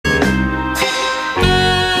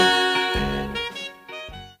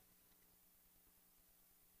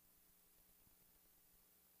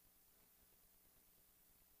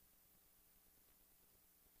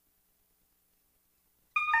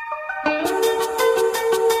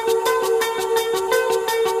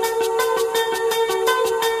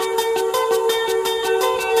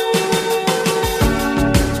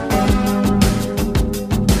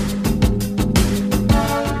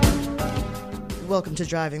to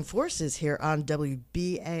Driving Forces here on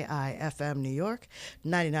WBAI FM New York,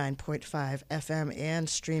 99.5 FM, and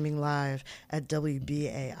streaming live at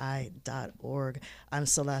WBAI.org. I'm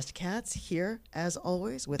Celeste Katz here, as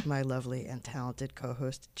always, with my lovely and talented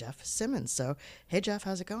co-host, Jeff Simmons. So, hey, Jeff,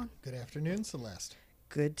 how's it going? Good afternoon, Celeste.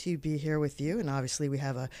 Good to be here with you. And obviously, we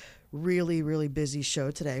have a really, really busy show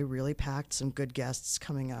today, really packed, some good guests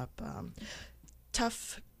coming up.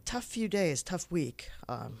 Tough few days, tough week.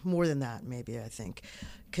 More than that, maybe, I think,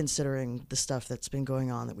 considering the stuff that's been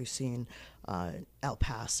going on that we've seen El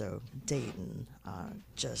Paso, Dayton,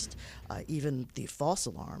 even the false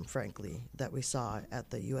alarm, frankly, that we saw at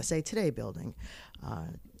the USA Today building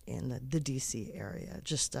in the D.C. area.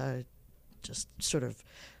 Just sort of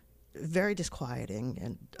very disquieting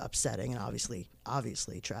and upsetting, and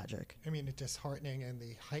obviously tragic. I mean, it's disheartening, and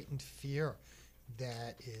the heightened fear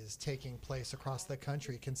that is taking place across the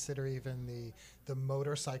country. Consider even the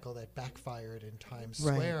motorcycle that backfired in Times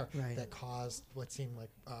Square that caused what seemed like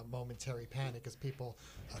momentary panic as people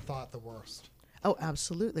thought the worst. Oh,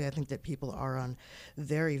 absolutely. I think that people are on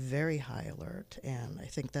very, very high alert, and I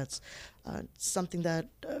think that's something that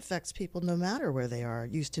affects people no matter where they are.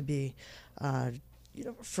 It used to be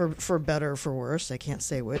for better or for worse, I can't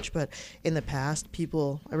say which, but in the past,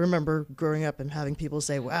 I remember growing up and having people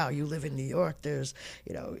say, wow, you live in New York, there's,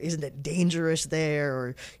 isn't it dangerous there?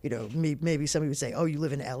 Or, maybe somebody would say, oh, you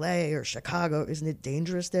live in LA or Chicago, isn't it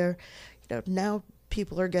dangerous there? Now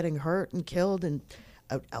people are getting hurt and killed in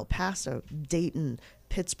El Paso, Dayton,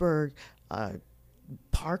 Pittsburgh,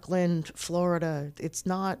 Parkland, Florida. It's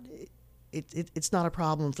not a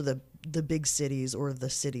problem for the big cities or the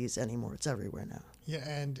cities anymore. It's everywhere now. Yeah,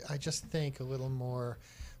 and I just think a little more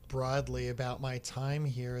broadly about my time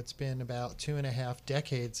here. It's been about 2.5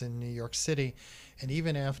 decades in New York City, and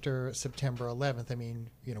even after September 11th, I mean,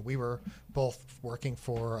 we were both working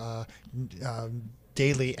for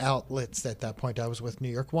daily outlets at that point. I was with New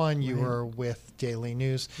York One, you were with Daily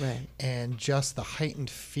News, and just the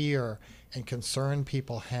heightened fear and concern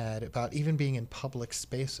people had about even being in public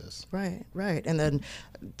spaces. Right. And then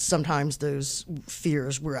sometimes those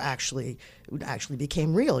fears actually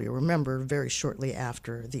became real. You remember very shortly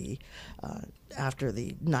after the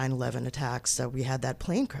 9/11 attacks, we had that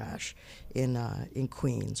plane crash in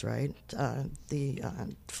Queens, right? The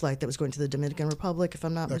flight that was going to the Dominican Republic, if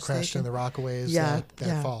I'm not mistaken. That crashed in the Rockaways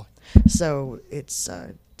that fall. So it's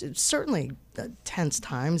certainly tense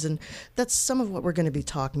times, and that's some of what we're going to be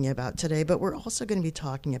talking about today. But we're also going to be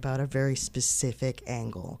talking about a very specific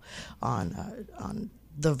angle on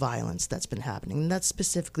the violence that's been happening, and that's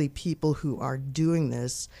specifically people who are doing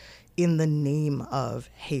this in the name of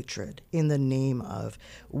hatred, in the name of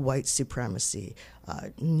white supremacy,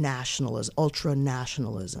 nationalism,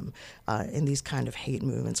 ultra-nationalism, in these kind of hate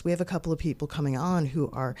movements. We have a couple of people coming on who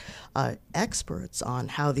are experts on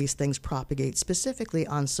how these things propagate, specifically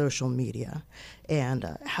on social media,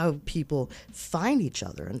 and how people find each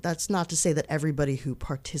other. And that's not to say that everybody who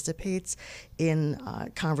participates in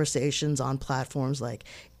conversations on platforms like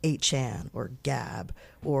 8chan or Gab,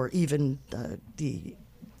 or even the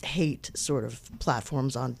hate sort of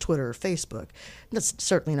platforms on Twitter or Facebook. That's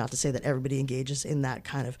certainly not to say that everybody engages in that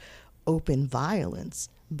kind of open violence,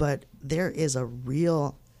 but there is a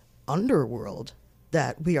real underworld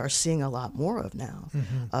that we are seeing a lot more of now,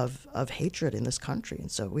 of hatred in this country. And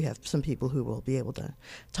so we have some people who will be able to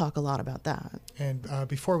talk a lot about that. And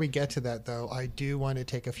before we get to that, though, I do want to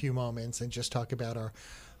take a few moments and just talk about our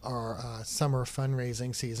summer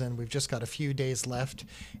fundraising season. We've just got a few days left,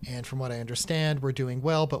 and from what I understand, we're doing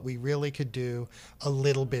well, but we really could do a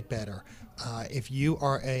little bit better. If you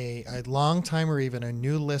are a long time or even a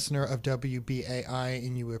new listener of WBAI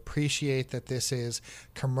and you appreciate that this is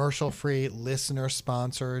commercial-free,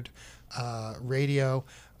 listener-sponsored radio,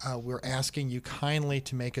 we're asking you kindly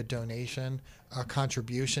to make a donation, a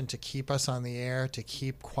contribution to keep us on the air, to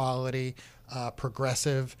keep quality,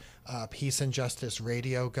 progressive, peace and justice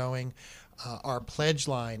radio going. Our pledge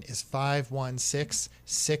line is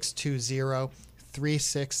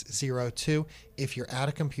 516-620-3602. If you're at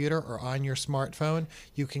a computer or on your smartphone,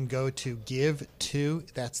 you can go to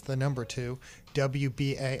give2, that's the number 2,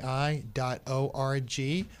 WBAI.org.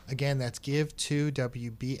 Again, that's give2,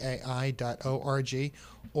 WBAI.org.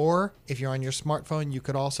 Or if you're on your smartphone, you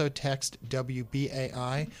could also text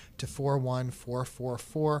WBAI to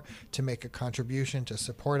 41444 to make a contribution to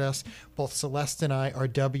support us. Both Celeste and I are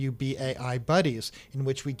WBAI buddies, in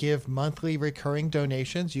which we give monthly recurring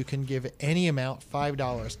donations. You can give any amount, $5,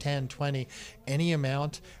 $10, $20, any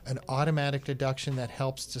amount, an automatic deduction that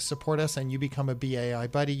helps to support us, and you become a BAI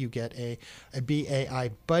buddy. You get a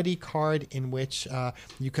BAI Buddy card, in which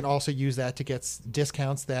you can also use that to get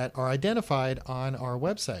discounts that are identified on our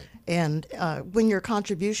website. And when your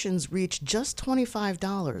contributions reach just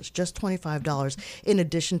 $25, in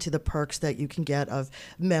addition to the perks that you can get of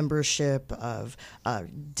membership, of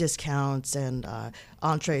discounts, and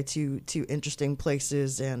entree to interesting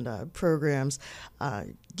places and programs,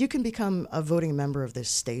 you can become a voting member of this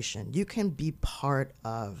station. You can be part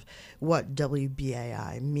of what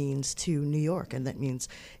WBAI means to New York, and that means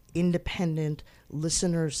independent,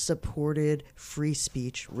 listener-supported, free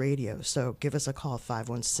speech radio. So give us a call.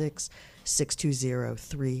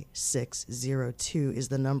 516-620-3602 is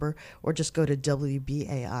the number, or just go to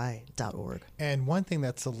WBAI.org. And one thing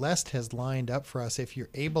that Celeste has lined up for us, if you're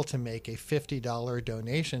able to make a $50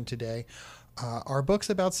 donation today, are books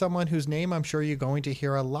about someone whose name I'm sure you're going to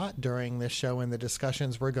hear a lot during this show and the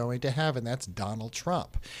discussions we're going to have, and that's Donald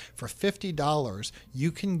Trump. For $50,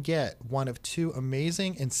 you can get one of two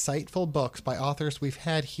amazing, insightful books by authors we've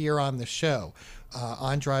had here on the show.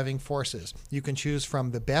 On Driving Forces. You can choose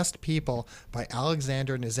from The Best People by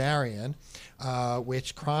Alexander Nazarian,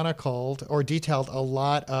 which chronicled or detailed a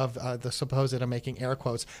lot of the supposed, I'm making air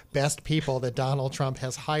quotes, best people that Donald Trump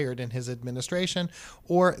has hired in his administration,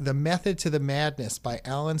 or The Method to the Madness by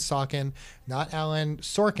Alan Sorkin, not Alan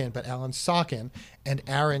Sorkin, but Alan Sorkin, and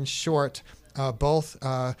Aaron Short, both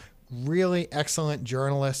really excellent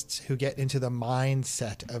journalists who get into the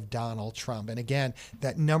mindset of Donald Trump. And again,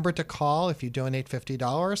 that number to call if you donate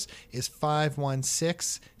 $50 is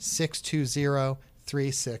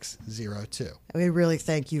 516-620-3602. We really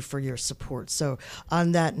thank you for your support. So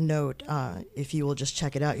on that note, if you will just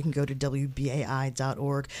check it out, you can go to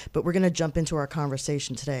WBAI.org. But we're going to jump into our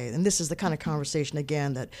conversation today. And this is the kind of conversation,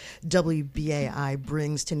 again, that WBAI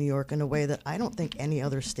brings to New York in a way that I don't think any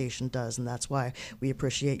other station does. And that's why we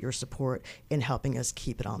appreciate your support in helping us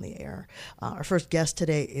keep it on the air. Our first guest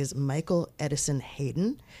today is Michael Edison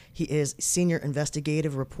Hayden. He is senior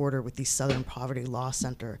investigative reporter with the Southern Poverty Law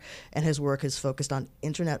Center, and his work is focused on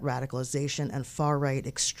internet radicalization and far-right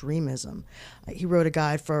extremism. He wrote a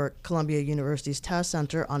guide for Columbia University's Tao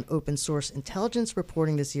Center on open source intelligence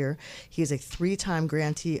reporting this year. He is a 3-time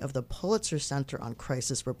grantee of the Pulitzer Center on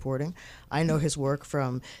Crisis Reporting. I know his work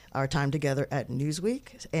from our time together at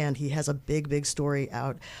Newsweek, and he has a big story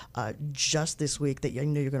out just this week that I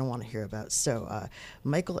know you're going to want to hear about. So,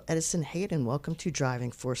 Michael Edison Hayden, welcome to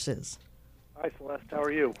Driving Forces. Hi, Celeste. How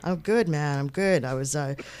are you? I'm good, man. I'm good. I was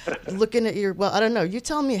looking at your, well, I don't know. You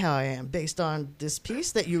tell me how I am based on this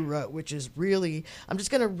piece that you wrote, which is really, I'm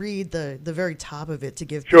just going to read the very top of it to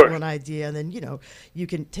give Sure. people an idea, and then, you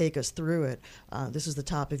can take us through it. This is the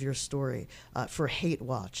top of your story for Hate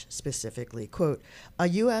Watch specifically. Quote, a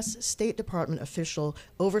U.S. State Department official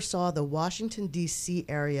oversaw the Washington, D.C.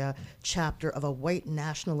 area chapter of a white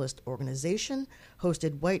nationalist organization,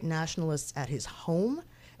 hosted white nationalists at his home,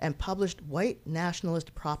 and published white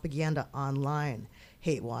nationalist propaganda online,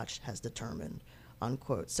 Hate Watch has determined,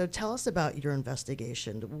 unquote. So tell us about your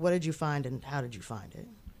investigation. What did you find and how did you find it?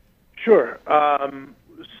 Sure.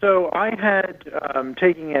 So I had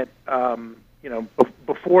taken it,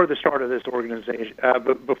 before the start of this organization,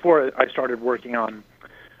 before I started working on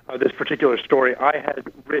this particular story, I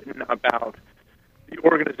had written about the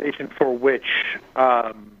organization for which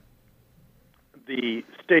the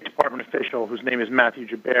State Department official, whose name is Matthew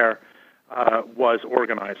Joubert, was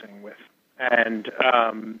organizing with. And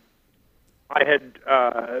I had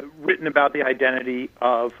written about the identity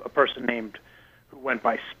of a person who went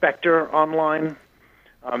by Spectre online.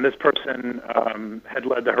 This person had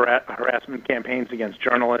led the harassment campaigns against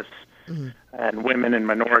journalists and women and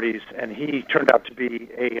minorities, and he turned out to be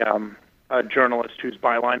a journalist whose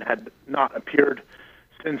byline had not appeared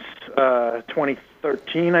since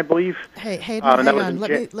 2013, I believe. Hey, hang on.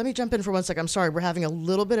 Let me jump in for 1 second. I'm sorry, we're having a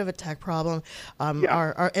little bit of a tech problem.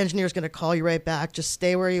 Our engineer's going to call you right back. Just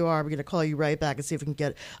stay where you are. We're going to call you right back and see if we can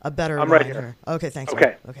get a better line right here. Okay, thanks.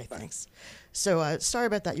 Okay. Okay, thanks. So sorry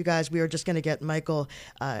about that, you guys. We are just going to get Michael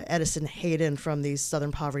Edison Hayden from the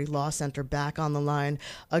Southern Poverty Law Center back on the line.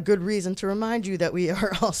 A good reason to remind you that we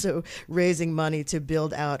are also raising money to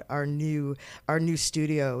build out our new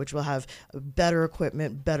studio, which will have better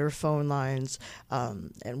equipment, better phone lines,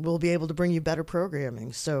 and we'll be able to bring you better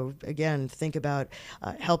programming. So again, think about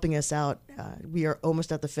helping us out. We are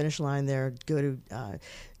almost at the finish line there. Go to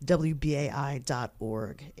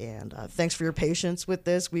WBAI.org. And thanks for your patience with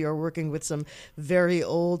this. We are working with some very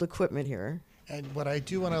old equipment here. And what I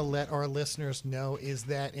do want to let our listeners know is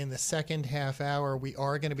that in the second half hour, we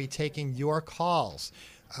are going to be taking your calls.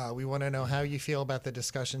 We want to know how you feel about the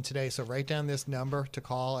discussion today. So write down this number to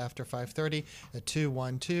call after 5:30 at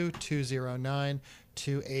 212-209-2949.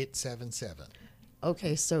 2877.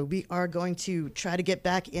 Okay, so we are going to try to get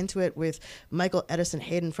back into it with Michael Edison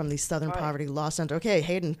Hayden from the Southern Poverty Law Center. Okay,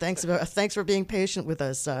 Hayden, thanks for being patient with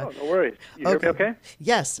us. Oh, no worries. You hear me okay?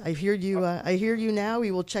 Yes, I hear you. I hear you now.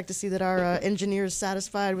 We will check to see that our engineer is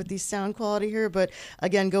satisfied with the sound quality here. But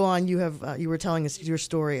again, go on. You were telling us your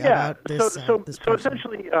story about this. So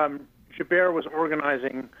essentially, Joubert was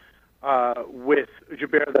organizing with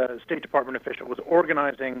Joubert, the State Department official, was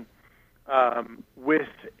organizing with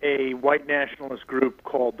a white nationalist group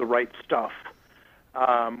called The Right Stuff,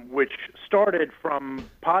 which started from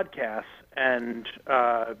podcasts, and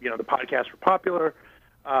the podcasts were popular.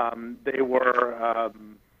 They were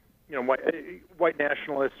white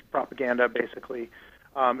nationalist propaganda, basically.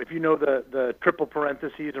 If you know the triple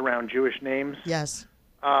parentheses around Jewish names, yes,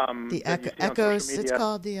 the echoes. It's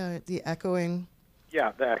called the echoing.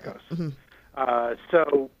 Yeah, the echoes. Mm-hmm.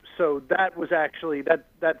 So that was actually that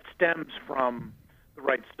stems from The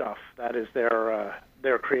Right Stuff. That is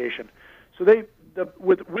their creation. So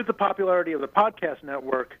with the popularity of the podcast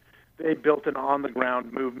network, they built an on the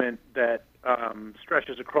ground movement that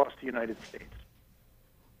stretches across the United States,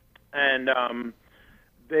 and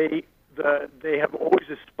they have always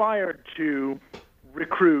aspired to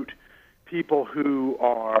recruit people who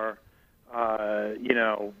are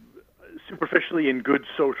superficially in good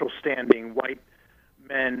social standing, white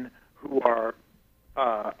men who are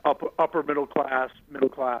upper middle class,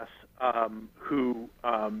 who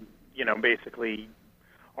basically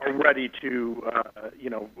are ready to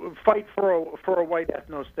fight for a white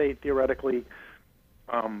ethno state theoretically,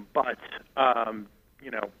 but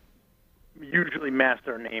usually mask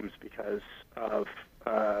their names because of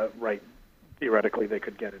theoretically they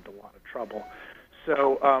could get into a lot of trouble.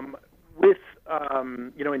 So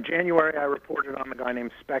in January I reported on a guy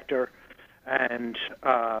named Spectre, and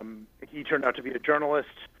he turned out to be a journalist,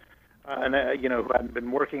 who hadn't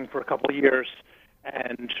been working for a couple of years.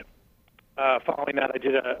 And following that, I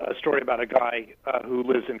did a story about a guy who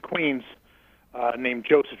lives in Queens named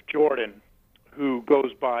Joseph Jordan, who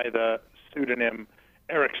goes by the pseudonym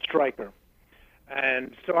Eric Stryker.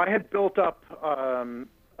 And so I had built up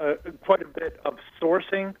quite a bit of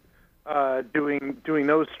sourcing, doing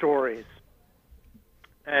those stories.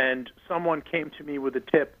 And someone came to me with a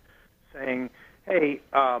tip saying, hey,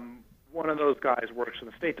 one of those guys works in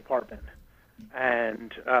the State Department.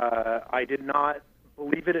 And I did not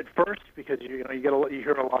believe it at first because you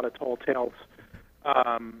hear a lot of tall tales.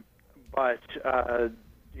 But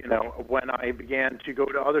when I began to go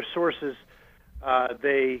to other sources,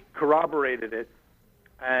 they corroborated it,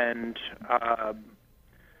 and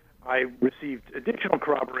I received additional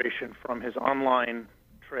corroboration from his online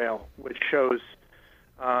trail, which shows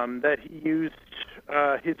that he used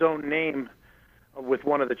his own name with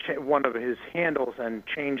one of his handles and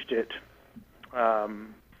changed it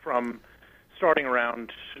from starting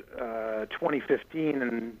around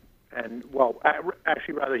 2015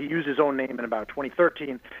 actually rather he used his own name in about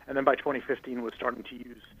 2013, and then by 2015 was starting to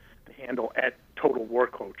use the handle at Total War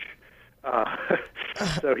Coach.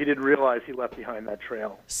 So he didn't realize he left behind that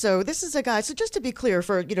trail. So this is a guy. So just to be clear,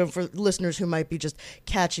 for listeners who might be just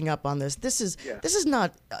catching up on this, this is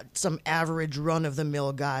not some average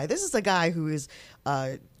run-of-the-mill guy. This is a guy who is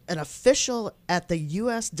an official at the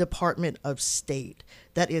U.S. Department of State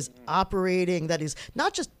that is operating, that is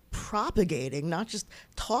not just propagating, not just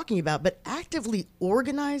talking about, but actively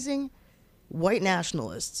organizing white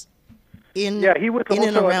nationalists in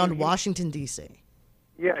and around Washington, D.C.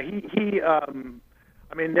 Yeah,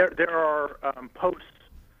 there are posts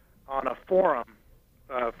on a forum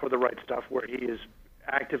for The Right Stuff where he is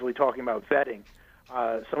actively talking about vetting.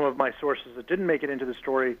 Some of my sources that didn't make it into the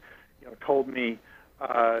story, told me,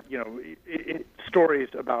 stories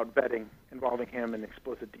about vetting involving him in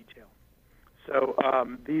explicit detail. So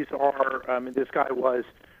these are, this guy was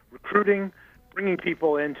recruiting, bringing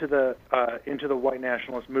people into the white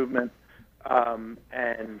nationalist movement.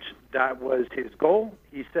 And that was his goal.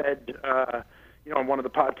 He said, on one of the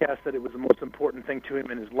podcasts that it was the most important thing to him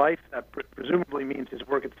in his life. That presumably means his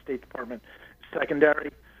work at the State Department is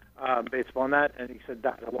secondary, based upon that. And he said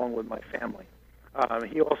that along with my family.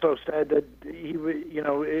 He also said that he,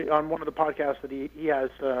 on one of the podcasts that he has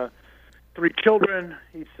 3 children.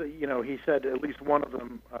 He said at least one of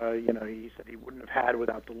them, he said he wouldn't have had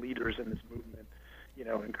without the leaders in this movement.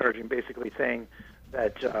 Encouraging, basically saying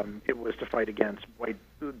that it was to fight against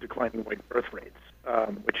declining white birth rates,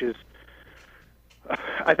 which is,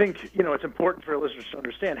 I think, it's important for listeners to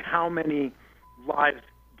understand how many lives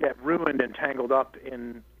get ruined and tangled up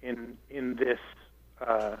in this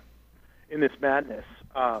madness.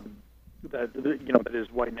 that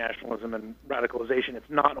is white nationalism and radicalization. It's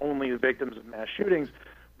not only the victims of mass shootings,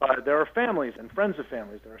 but there are families and friends of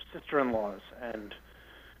families. There are sister-in-laws and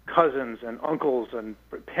cousins and uncles and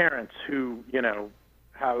parents who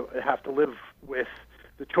have to live with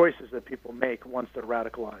the choices that people make once they're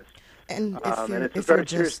radicalized. And it's a very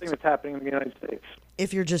serious thing that's happening in the United States.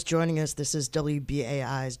 If you're just joining us, this is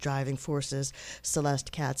WBAI's Driving Forces,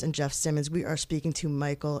 Celeste Katz and Jeff Simmons. We are speaking to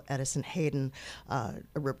Michael Edison Hayden, a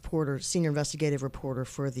reporter, senior investigative reporter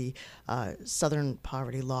for the Southern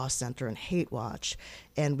Poverty Law Center and Hate Watch.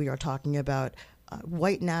 And we are talking about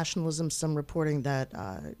white nationalism, some reporting that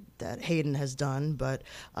Hayden has done, but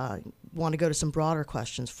want to go to some broader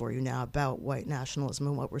questions for you now about white nationalism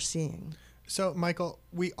and what we're seeing. So, Michael,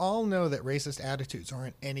 we all know that racist attitudes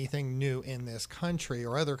aren't anything new in this country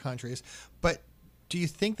or other countries, but do you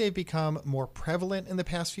think they've become more prevalent in the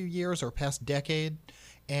past few years or past decade?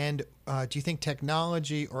 And do you think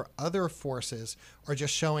technology or other forces are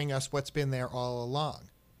just showing us what's been there all along?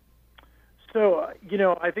 So,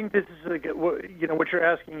 I think this is what you're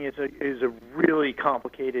asking is a really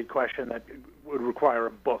complicated question that would require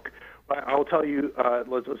a book. I'll tell you,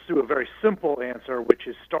 let's do a very simple answer, which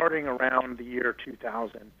is starting around the year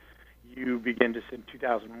 2000. You begin to see, in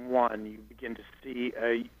 2001, you begin to see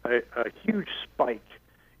a huge spike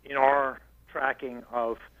in our tracking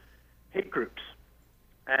of hate groups.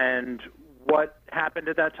 And what happened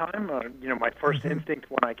at that time? My first instinct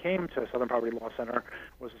when I came to Southern Poverty Law Center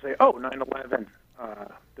was to say, 9/11.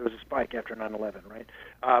 There was a spike after 9/11, right?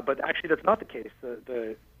 But actually, that's not the case.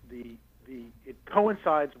 It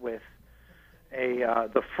coincides with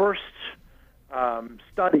the first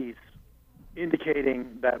studies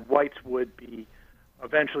indicating that whites would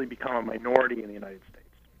eventually become a minority in the United States.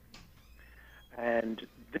 And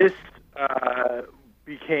this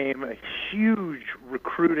became a huge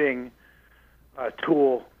recruiting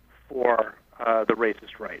tool for the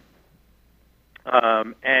racist right.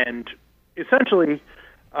 And essentially,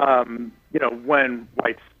 when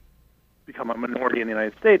whites become a minority in the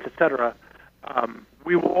United States, et cetera,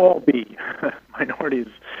 we will all be minorities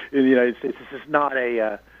in the United States. This is not an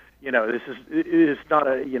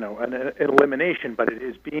elimination, but it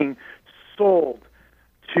is being sold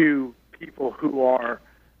to people who are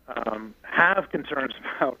have concerns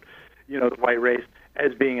about the white race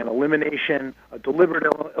as being an elimination, a deliberate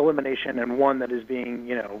elimination, and one that is being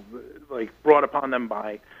brought upon them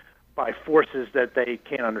by forces that they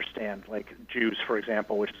can't understand, like Jews, for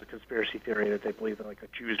example, which is a conspiracy theory that they believe that the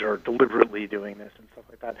Jews are deliberately doing this and stuff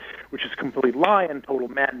like that, which is a complete lie and total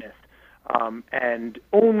madness, and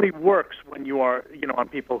only works when you are on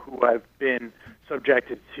people who have been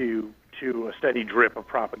subjected to a steady drip of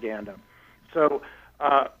propaganda. So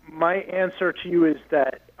my answer to you is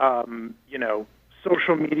that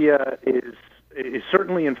social media is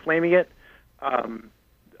certainly inflaming it.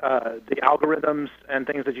 The algorithms and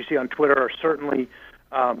things that you see on Twitter are certainly,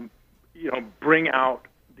 bring out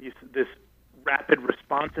this rapid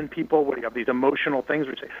response in people where you have these emotional things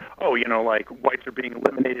where you say, whites are being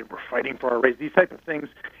eliminated, we're fighting for our race. These type of things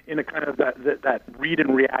in a kind of that read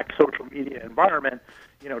and react social media environment,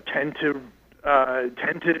 tend to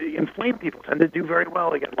inflame people, tend to do very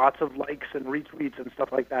well. They get lots of likes and retweets and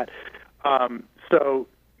stuff like that.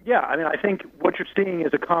 I think what you're seeing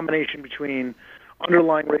is a combination between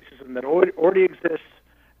underlying racism that already exists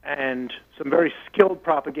and some very skilled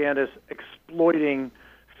propagandists exploiting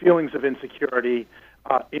feelings of insecurity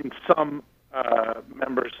in some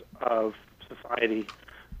members of society.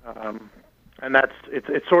 And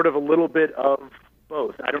it's sort of a little bit of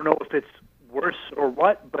both. I don't know if it's worse or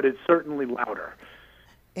what, but it's certainly louder.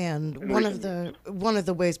 And one of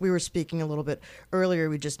the ways we were speaking a little bit earlier,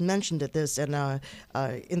 we just mentioned this, and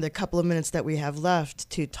in the couple of minutes that we have left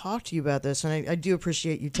to talk to you about this, and I do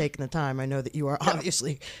appreciate you taking the time. I know that you are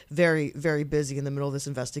obviously very, very busy in the middle of this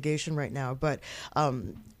investigation right now, but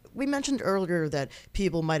we mentioned earlier that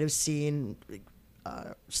people might have seen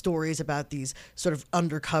stories about these sort of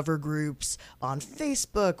undercover groups on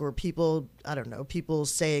Facebook, or people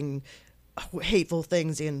saying hateful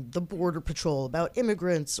things in the Border Patrol about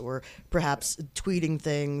immigrants, or perhaps tweeting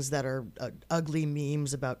things that are ugly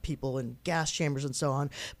memes about people in gas chambers and so on.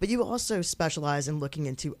 But you also specialize in looking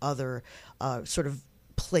into other sort of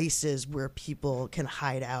places where people can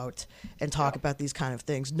hide out and talk about these kind of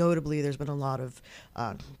things. Notably, there's been a lot of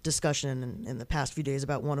discussion in the past few days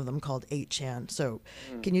about one of them called 8chan. So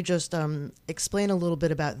can you just explain a little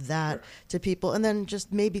bit about that to people, and then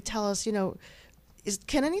just maybe tell us,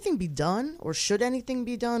 can anything be done, or should anything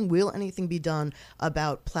be done? Will anything be done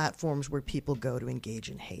about platforms where people go to engage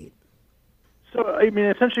in hate? So,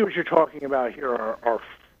 essentially what you're talking about here are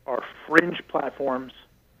fringe platforms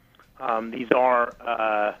These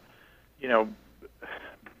are,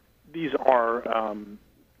 these are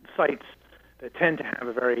sites that tend to have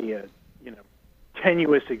a very,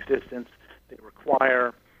 tenuous existence. They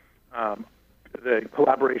require the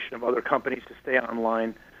collaboration of other companies to stay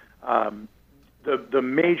online. The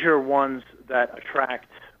major ones that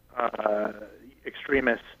attract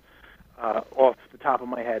extremists, off the top of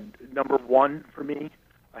my head, number one for me,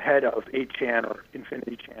 ahead of 8chan or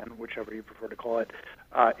Infinity Chan, whichever you prefer to call it,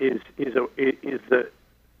 is the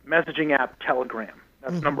messaging app Telegram.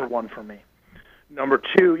 That's number one for me. Number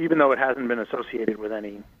two, even though it hasn't been associated with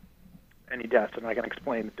any deaths, and I can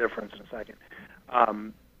explain the difference in a second.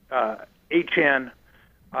 8chan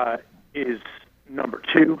is number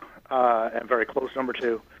two, and very close number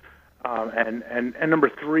two, and number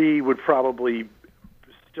three would probably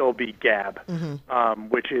still be Gab,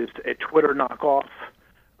 which is a Twitter knockoff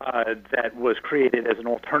that was created as an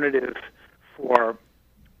alternative for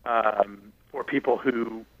people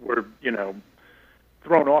who were,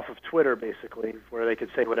 thrown off of Twitter, basically, where they could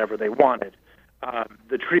say whatever they wanted.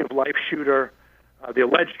 The Tree of Life shooter, the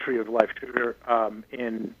alleged Tree of Life shooter,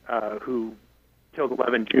 who killed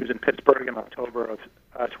 11 Jews in Pittsburgh in October of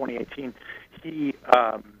 2018, he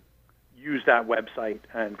used that website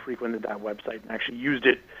and frequented that website and actually used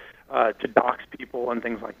it to dox people and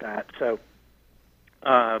things like that. So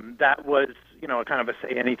that was, kind of a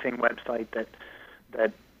say anything website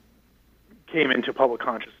that came into public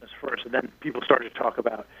consciousness first, and then people started to talk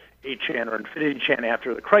about 8chan or Infinity Chan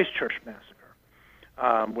after the Christchurch massacre,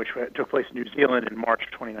 which took place in New Zealand in March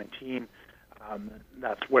 2019.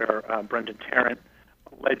 That's where Brendan Tarrant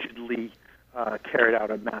allegedly carried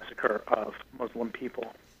out a massacre of Muslim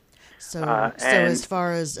people. So as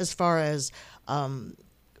far as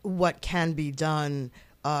what can be done,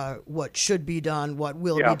 what should be done, what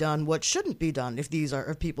will be done, what shouldn't be done, if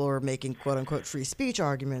people are making quote unquote free speech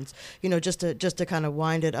arguments, just to kind of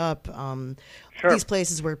wind it up. Sure. These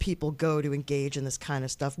places where people go to engage in this kind of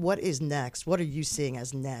stuff. What is next? What are you seeing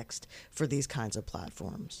as next for these kinds of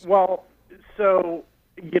platforms? Well, so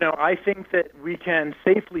I think that we can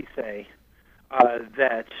safely say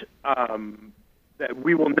that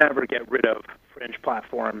we will never get rid of fringe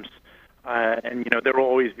platforms. And there will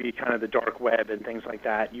always be kind of the dark web and things like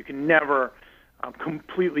that. You can never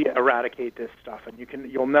completely eradicate this stuff, and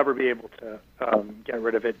you'll never be able to get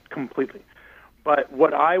rid of it completely. But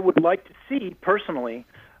what I would like to see personally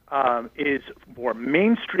is for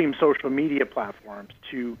mainstream social media platforms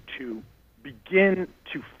to begin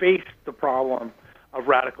to face the problem of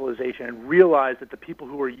radicalization and realize that the people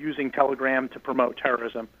who are using Telegram to promote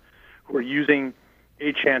terrorism, who are using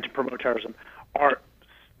 8chan to promote terrorism, are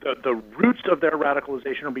the roots of their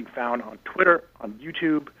radicalization are being found on Twitter, on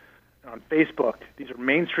YouTube, on Facebook. These are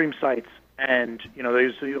mainstream sites, and we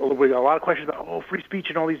got a lot of questions about free speech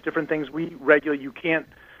and all these different things. We regulate. You can't,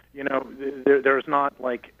 there's not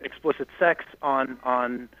like explicit sex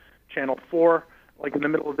on Channel 4, like in the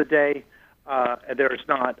middle of the day. There's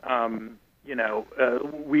not, there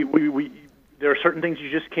are certain things you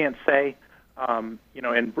just can't say,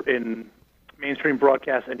 in mainstream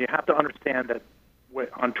broadcasts, and you have to understand that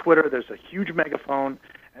on Twitter there's a huge megaphone,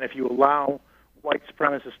 and if you allow white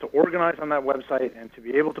supremacists to organize on that website and to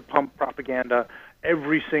be able to pump propaganda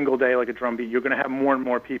every single day like a drumbeat, you're going to have more and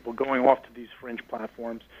more people going off to these fringe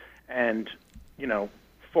platforms and,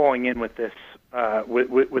 falling in with this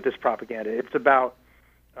with this propaganda. It's about,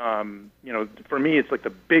 for me, it's like the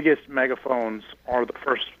biggest megaphones are the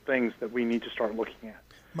first things that we need to start looking at.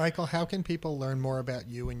 Michael, how can people learn more about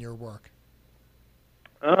you and your work?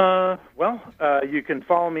 You can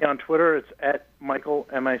follow me on Twitter. It's at Michael,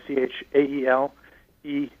 Michael,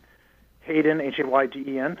 Hayden,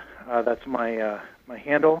 Hayden. That's my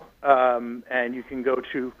handle. And you can go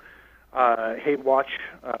to Hate Watch,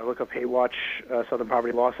 look up Hate Watch, Southern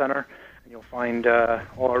Poverty Law Center, and you'll find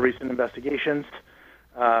all our recent investigations.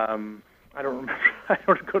 I don't remember. I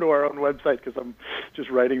don't go to our own website because I'm just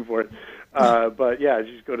writing for it. But yeah,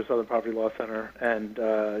 you just go to Southern Poverty Law Center, and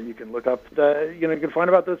you can look up you can find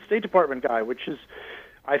about the State Department guy, which is,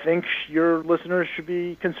 I think, your listeners should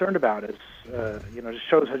be concerned about. Is just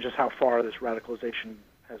shows just how far this radicalization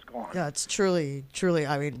has gone. Yeah, it's truly.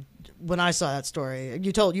 I mean, when I saw that story,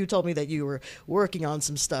 you told me that you were working on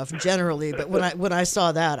some stuff generally, but when I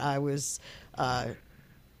saw that, I was.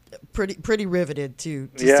 Pretty riveted to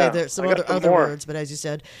say there's some other words, but as you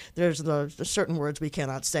said, there's certain words we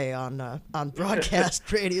cannot say on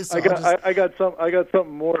broadcast radio. So I got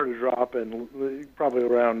something more to drop in probably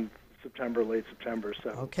around September, late September. So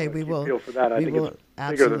okay, keep we will. feel for that. I think it's bigger than that.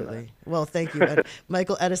 Absolutely. Well, thank you. And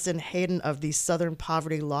Michael Edison Hayden of the Southern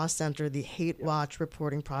Poverty Law Center, the Hate Watch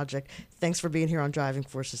Reporting Project. Thanks for being here on Driving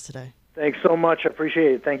Forces today. Thanks so much. I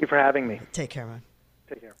appreciate it. Thank you for having me. Take care, man.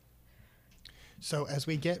 Take care. So as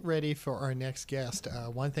we get ready for our next guest,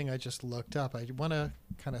 one thing I just looked up, I want to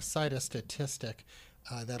kind of cite a statistic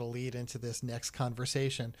that'll lead into this next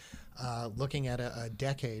conversation. Looking at a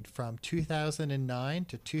decade from 2009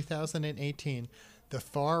 to 2018, the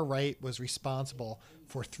far right was responsible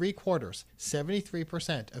for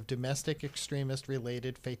 73% of domestic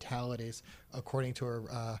extremist-related fatalities, according to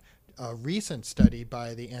a recent study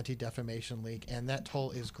by the Anti-Defamation League, and that toll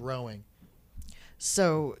is growing.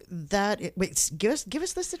 So give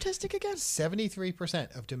us the statistic again.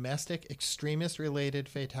 73% of domestic extremist-related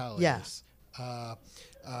fatalities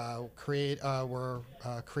were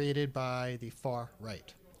created by the far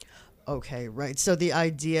right. Okay, right. So the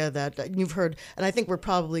idea that you've heard, and I think we're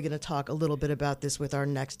probably going to talk a little bit about this with our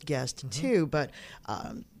next guest too, but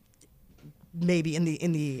maybe in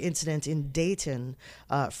the incident in Dayton,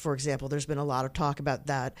 for example, there's been a lot of talk about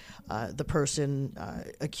that the person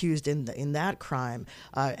accused in that crime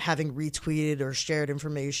having retweeted or shared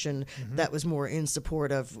information that was more in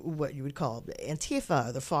support of what you would call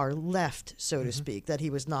Antifa, the far left, so to speak. That he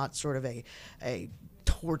was not sort of a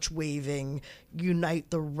torch waving, unite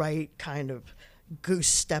the right kind of goose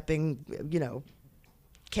stepping,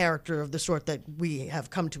 character of the sort that we have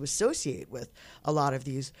come to associate with a lot of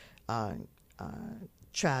these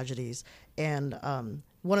tragedies. And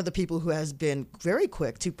one of the people who has been very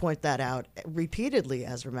quick to point that out repeatedly,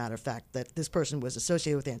 as a matter of fact, that this person was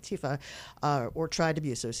associated with Antifa or tried to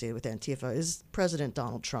be associated with Antifa, is President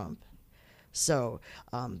Donald Trump. So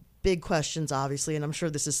big questions, obviously, and I'm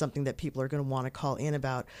sure this is something that people are going to want to call in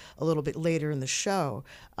about a little bit later in the show.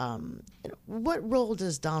 What role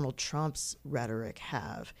does Donald Trump's rhetoric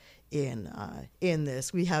have in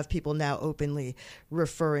this? We have people now openly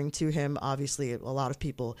referring to him. Obviously, a lot of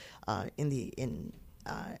people in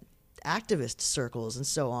activist circles and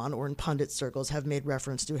so on, or in pundit circles, have made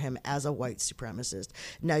reference to him as a white supremacist.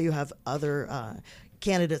 Now you have other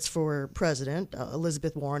candidates for president,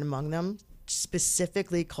 Elizabeth Warren among them,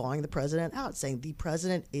 specifically calling the president out, saying the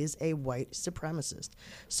president is a white supremacist.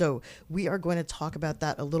 So we are going to talk about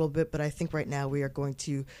that a little bit, but I think right now we are going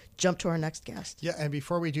to jump to our next guest. Yeah, and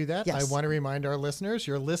before we do that, Yes. I want to remind our listeners,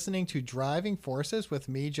 you're listening to Driving Forces with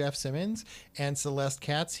me, Jeff Simmons, and Celeste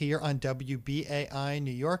Katz here on WBAI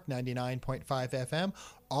New York 99.5 FM.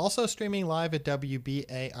 Also streaming live at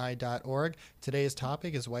WBAI.org. Today's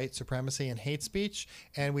topic is white supremacy and hate speech.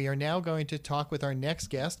 And we are now going to talk with our next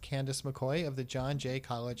guest, Candace McCoy of the John Jay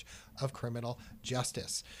College of Criminal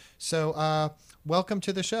Justice. So welcome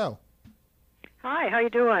to the show. Hi, how you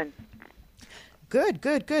doing?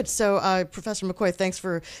 Good. So, Professor McCoy, thanks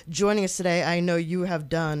for joining us today. I know you have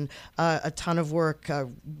done a ton of work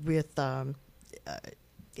with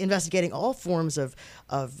investigating all forms of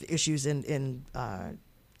issues in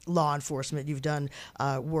law enforcement. You've done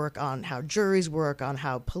work on how juries work, on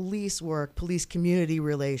how police work, police community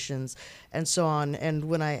relations, and so on. And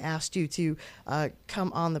when I asked you to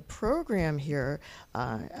come on the program here,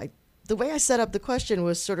 the way I set up the question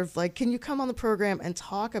was sort of like, can you come on the program and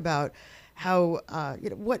talk about how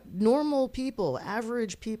what normal people,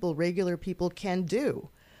 average people, regular people can do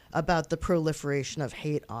about the proliferation of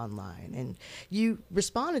hate online? And you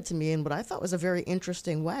responded to me in what I thought was a very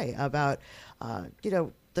interesting way about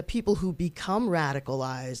the people who become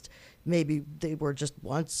radicalized. Maybe they were just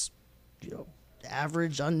once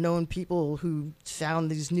average unknown people who found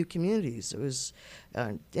these new communities. It was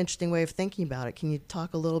an interesting way of thinking about it. Can you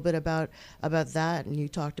talk a little bit about that? And you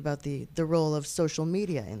talked about the role of social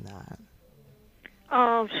media in that.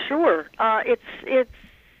 Sure. It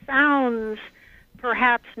sounds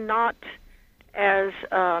perhaps not as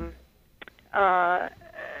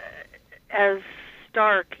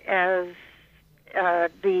stark as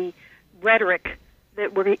the rhetoric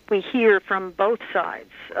that we hear from both sides,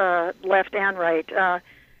 left and right.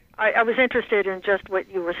 I was interested in just what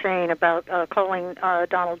you were saying about calling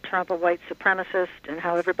Donald Trump a white supremacist and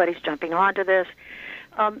how everybody's jumping onto this.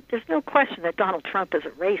 There's no question that Donald Trump is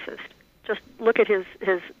a racist. Just look at his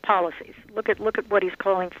policies. Look at what he's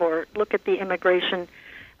calling for. Look at the immigration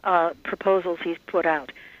proposals he's put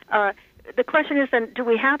out. The question is then, do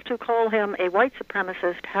we have to call him a white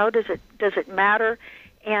supremacist? How does it matter?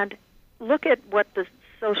 And look at what the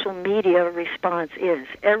social media response is.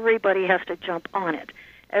 Everybody has to jump on it.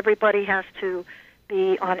 Everybody has to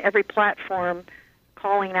be on every platform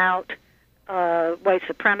calling out white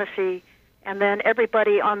supremacy And then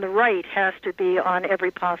everybody on the right has to be on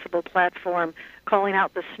every possible platform calling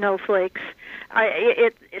out the snowflakes.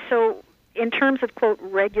 So in terms of, quote,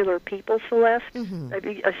 regular people, Celeste,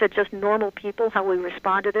 I said just normal people, how we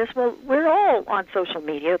respond to this. Well, we're all on social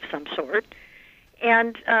media of some sort.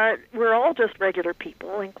 And we're all just regular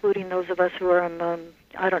people, including those of us who are on,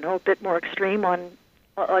 a bit more extreme on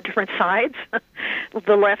different sides,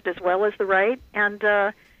 the left as well as the right.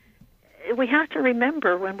 And we have to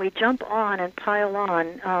remember when we jump on and pile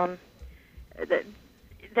on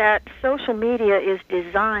that social media is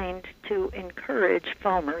designed to encourage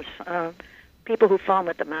foamers, people who foam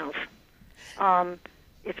at the mouth.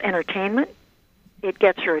 It's entertainment. It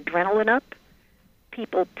gets your adrenaline up.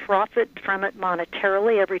 People profit from it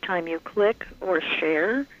monetarily every time you click or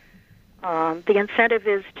share. The incentive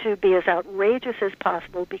is to be as outrageous as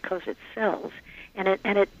possible because it sells. And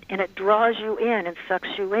it draws you in and sucks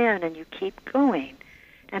you in, and you keep going.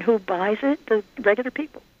 And who buys it? The regular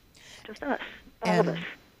people, just us, all of us.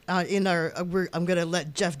 I'm going to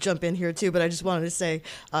let Jeff jump in here too, but I just wanted to say,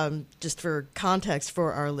 just for context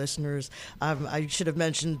for our listeners, I should have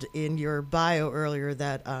mentioned in your bio earlier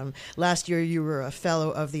that last year you were a fellow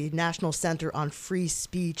of the National Center on Free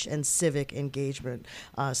Speech and Civic Engagement,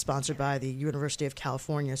 sponsored by the University of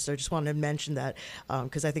California. So I just wanted to mention that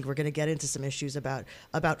because I think we're going to get into some issues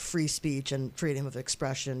about free speech and freedom of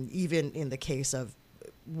expression, even in the case of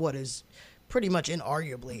what is pretty much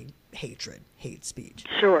inarguably hate speech.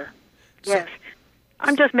 Sure. Yes.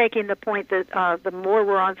 I'm just making the point that the more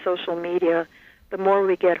we're on social media, the more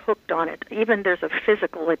we get hooked on it. Even there's a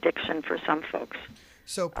physical addiction for some folks.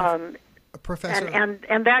 So, Professor...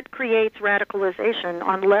 And that creates radicalization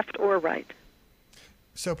on left or right.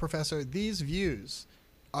 So, Professor, these views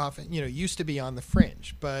often, used to be on the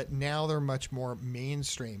fringe, but now they're much more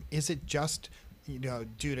mainstream. Is it just...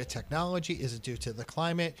 due to technology? Is it due to the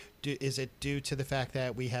climate? Is it due to the fact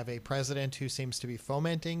that we have a president who seems to be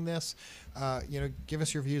fomenting this? Give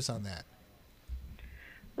us your views on that.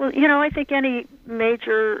 Well, I think any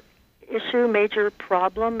major issue, major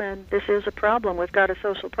problem, and this is a problem, we've got a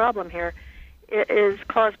social problem here, it is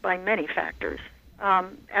caused by many factors.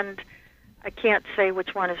 And I can't say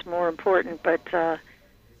which one is more important, but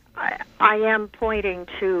I am pointing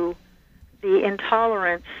to the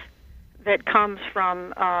intolerance that comes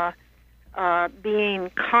from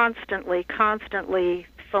being constantly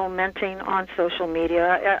fomenting on social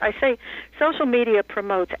media. I say social media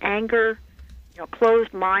promotes anger,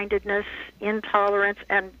 closed-mindedness, intolerance,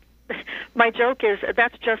 and my joke is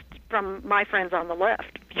that's just from my friends on the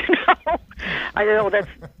left. I know that's.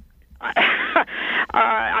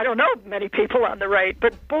 I don't know many people on the right,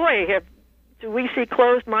 but boy, do we see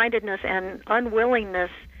closed-mindedness and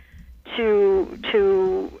unwillingness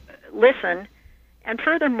to listen, and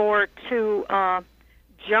furthermore to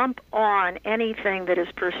jump on anything that is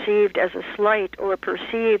perceived as a slight or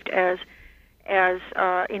perceived as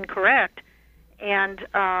incorrect, and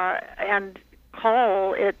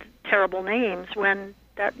call it terrible names when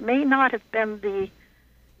that may not have been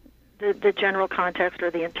the general context or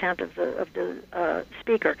the intent of the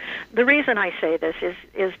speaker. The reason I say this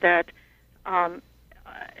is that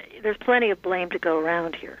there's plenty of blame to go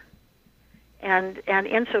around here. And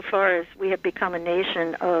insofar as we have become a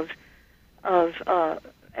nation of as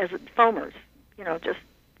foamers, just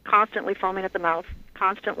constantly foaming at the mouth,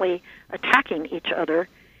 constantly attacking each other,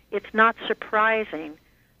 it's not surprising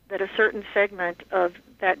that a certain segment of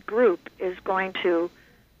that group is going to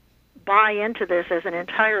buy into this as an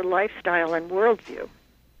entire lifestyle and worldview.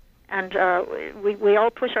 And we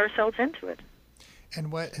all push ourselves into it.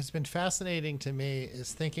 And what has been fascinating to me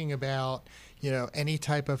is thinking about, any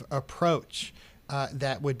type of approach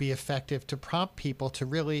that would be effective to prompt people to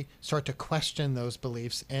really start to question those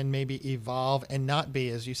beliefs and maybe evolve and not be,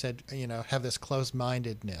 as you said, have this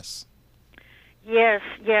closed-mindedness. Yes.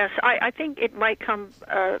 I think it might come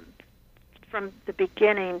from the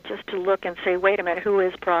beginning just to look and say, wait a minute, who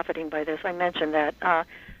is profiting by this? I mentioned that.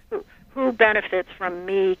 Who benefits from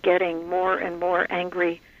me getting more and more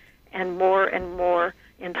angry and more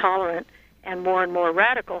intolerant and more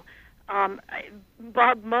radical?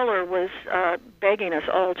 Bob Mueller was begging us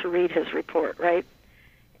all to read his report, right?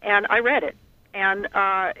 And I read it. And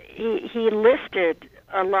he listed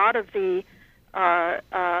a lot of the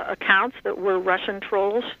accounts that were Russian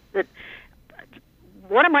trolls.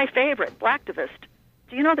 One of my favorite, Blacktivist.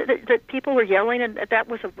 Do you know that people were yelling and that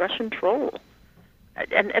was a Russian troll?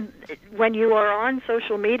 And when you are on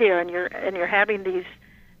social media and you're having these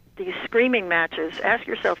screaming matches, ask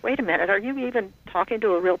yourself, wait a minute, are you even talking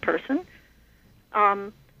to a real person?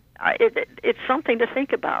 It's something to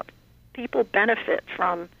think about. People benefit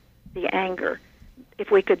from the anger. if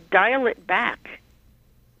we could dial it back,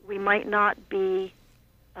 we might not be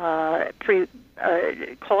causing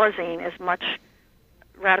as much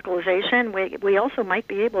radicalization. We also might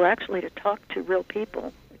be able actually to talk to real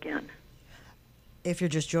people again. If you're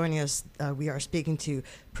just joining us, we are speaking to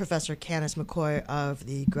Professor Candace McCoy of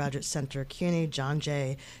the Graduate Center CUNY, John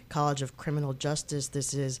Jay College of Criminal Justice.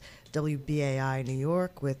 This is WBAI New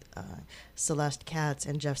York with Celeste Katz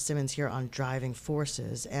and Jeff Simmons here on Driving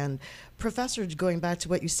Forces. And Professor, going back to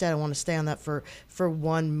what you said, I want to stay on that for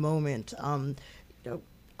one moment.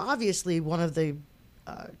 Obviously, one of the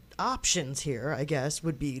options here, I guess,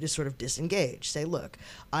 would be to sort of disengage. Say, look,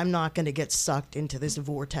 I'm not going to get sucked into this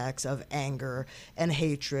vortex of anger and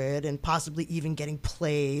hatred and possibly even getting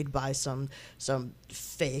played by some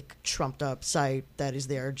fake, trumped-up site that is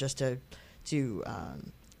there just to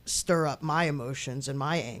stir up my emotions and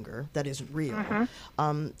my anger that isn't real.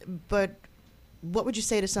 Mm-hmm. But what would you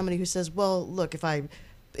say to somebody who says, well, look, if I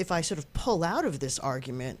sort of pull out of this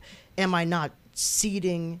argument, am I not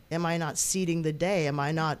ceding the day? Am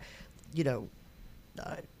I not, sort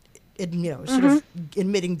of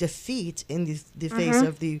admitting defeat in the face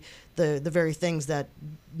of the very things that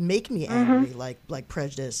make me angry, like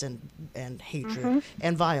prejudice and hatred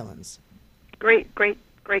and violence? Great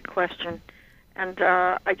question. And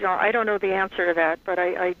I don't know the answer to that, but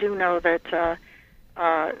I do know that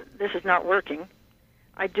this is not working.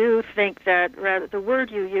 I do think that the word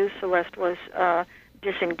you used, Celeste, was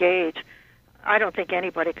disengage. I don't think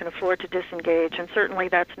anybody can afford to disengage, and certainly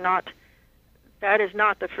that is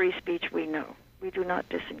not the free speech we know. We do not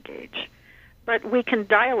disengage. But we can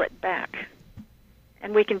dial it back,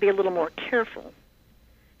 and we can be a little more careful,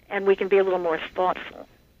 and we can be a little more thoughtful.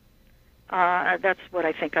 That's what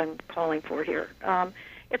I think I'm calling for here.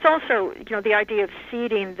 It's also, the idea of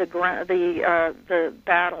ceding the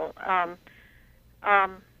battle.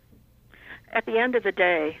 At the end of the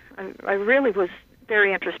day, I really was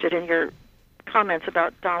very interested in your comments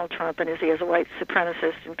about Donald Trump and is he as a white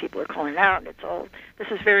supremacist, and people are calling out, and this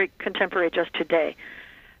is very contemporary just today.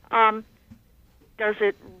 Does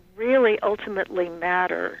it really ultimately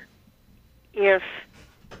matter if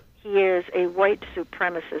he is a white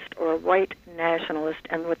supremacist or a white nationalist,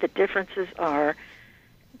 and what the differences are?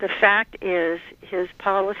 The fact is his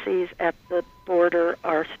policies at the border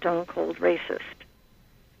are stone-cold racist.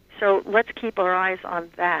 So let's keep our eyes on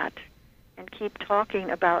that and keep talking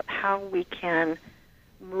about how we can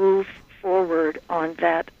move forward on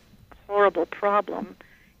that horrible problem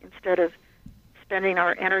instead of spending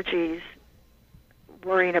our energies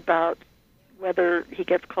worrying about whether he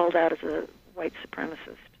gets called out as a white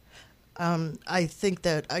supremacist. I think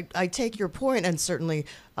that I take your point, and certainly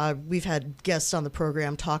we've had guests on the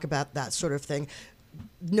program talk about that sort of thing.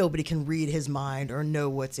 Nobody can read his mind or know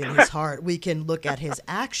what's in his heart. We can look at his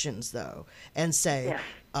actions, though, and say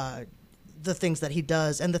the things that he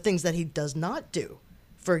does and the things that he does not do.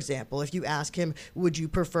 For example, if you ask him, would you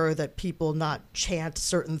prefer that people not chant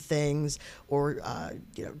certain things or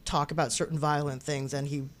talk about certain violent things,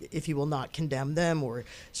 and if he will not condemn them or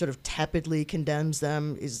sort of tepidly condemns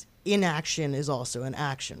them, inaction is also an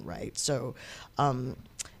action, right? So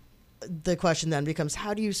the question then becomes,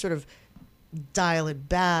 how do you sort of dial it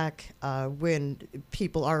back when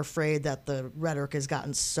people are afraid that the rhetoric has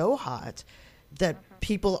gotten so hot that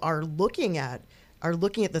people are looking at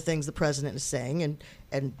the things the president is saying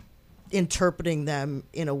and interpreting them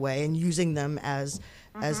in a way and using them as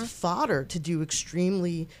fodder to do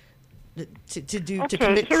extremely to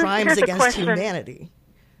commit crimes against humanity?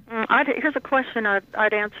 Here's a question.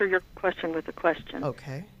 I'd answer your question with a question.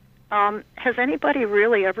 Okay. Has anybody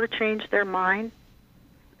really ever changed their mind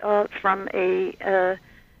from an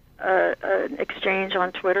exchange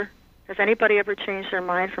on Twitter? Has anybody ever changed their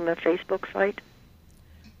mind from a Facebook fight?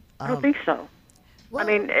 I don't think so. Well,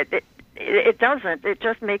 I mean, it doesn't. It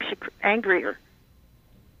just makes you angrier.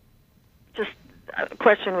 Just a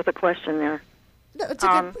question with a question there. No, it's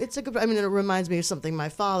a good. I mean, it reminds me of something my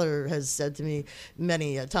father has said to me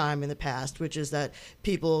many a time in the past, which is that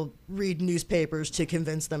people read newspapers to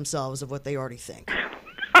convince themselves of what they already think.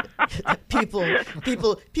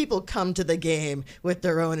 People come to the game with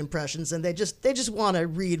their own impressions, and they just want to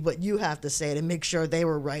read what you have to say to make sure they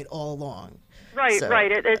were right all along. Right.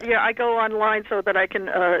 I go online so that I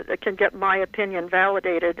can get my opinion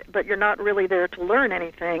validated, but you're not really there to learn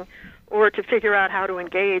anything or to figure out how to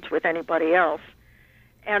engage with anybody else.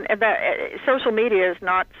 And that social media is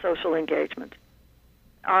not social engagement.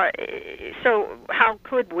 So how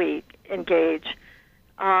could we engage?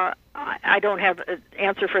 I don't have an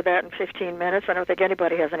answer for that in 15 minutes. I don't think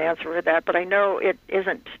anybody has an answer for that, but I know it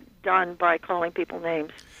isn't done by calling people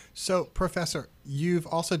names. So, Professor, you've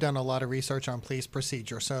also done a lot of research on police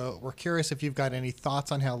procedure. So we're curious if you've got any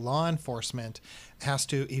thoughts on how law enforcement has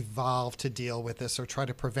to evolve to deal with this or try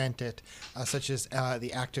to prevent it, such as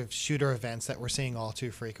the active shooter events that we're seeing all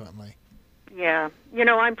too frequently. Yeah.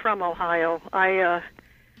 I'm from Ohio.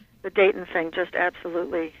 The Dayton thing just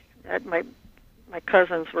absolutely, my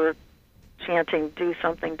cousins were chanting, do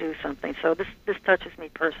something, do something. So this touches me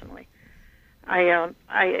personally. I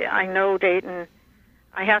know Dayton.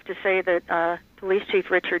 I have to say that Police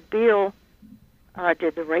Chief Richard Beale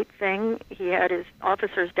did the right thing. He had his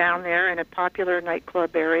officers down there in a popular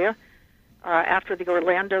nightclub area after the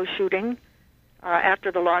Orlando shooting,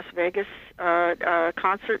 after the Las Vegas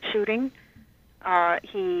concert shooting.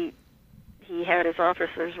 He had his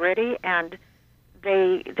officers ready, and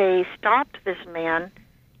they stopped this man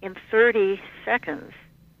in 30 seconds.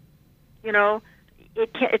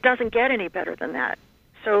 It doesn't get any better than that.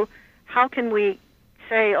 So how can we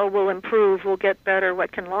say, oh, we'll improve, we'll get better,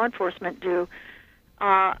 what can law enforcement do?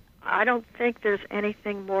 I don't think there's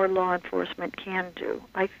anything more law enforcement can do.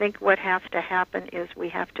 I think what has to happen is we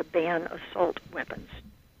have to ban assault weapons.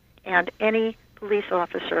 And any police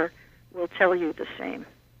officer will tell you the same.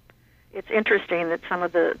 It's interesting that some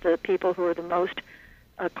of the people who are the most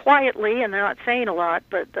quietly, and they're not saying a lot,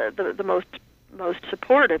 but the most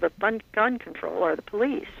supportive of gun control are the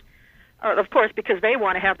police. Of course, because they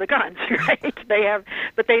want to have the guns, right?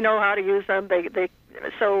 But they know how to use them.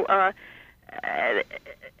 So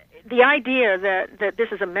the idea that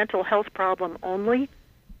this is a mental health problem only,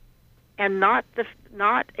 and not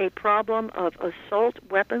a problem of assault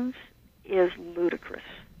weapons, is ludicrous.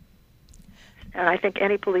 And I think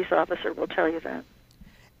any police officer will tell you that.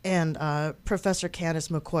 And Professor Candace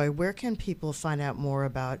McCoy, where can people find out more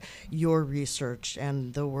about your research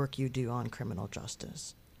and the work you do on criminal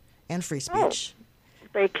justice and free speech? Oh,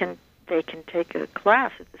 they can take a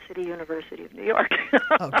class at the City University of New York.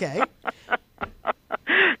 Okay.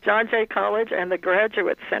 John Jay College and the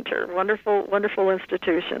Graduate Center, wonderful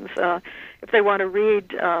institutions. If they want to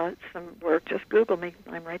read some work, just Google me.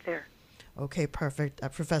 I'm right there. Okay, perfect.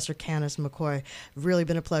 Professor Candace McCoy, really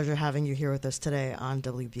been a pleasure having you here with us today on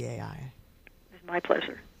WBAI. It's my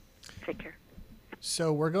pleasure. Take care.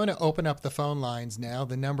 So we're going to open up the phone lines now.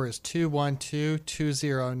 The number is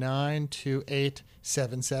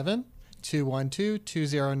 212-209-2877,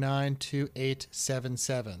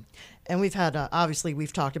 212-209-2877. And we've had, obviously,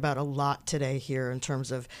 we've talked about a lot today here in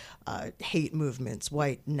terms of hate movements,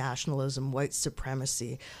 white nationalism, white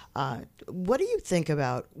supremacy. What do you think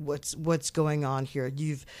about what's going on here?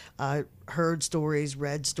 You've heard stories,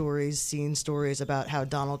 read stories, seen stories about how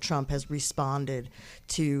Donald Trump has responded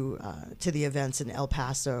to the events in El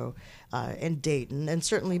Paso and Dayton, and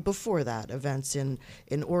certainly before that, events in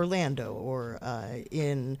Orlando or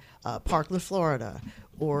in Parkland, Florida,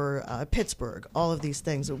 or Pittsburgh, all of these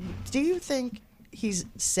things. Do you think he's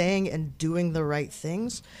saying and doing the right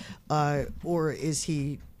things, or is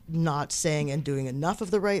he not saying and doing enough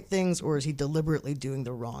of the right things, or is he deliberately doing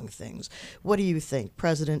the wrong things? What do you think?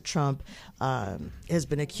 President Trump has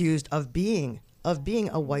been accused of being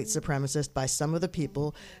a white supremacist by some of the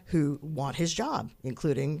people who want his job,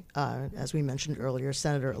 including, as we mentioned earlier,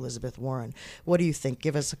 Senator Elizabeth Warren. What do you think?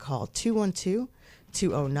 Give us a call,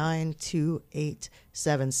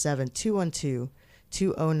 212-209-2877,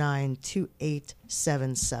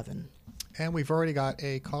 212-209-2877. And we've already got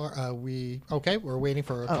a caller. We're waiting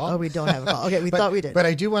for a call. Oh, we don't have a call. Okay, we thought we did. But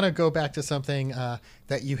I do want to go back to something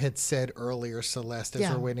that you had said earlier, Celeste, as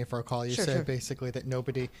we're waiting for a call. You said basically that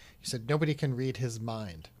nobody can read his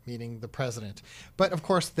mind, meaning the president. But of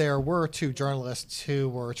course, there were two journalists who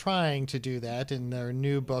were trying to do that in their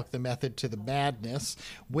new book, The Method to the Madness,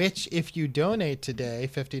 which if you donate today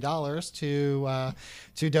 $50 to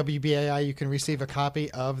WBAI, you can receive a copy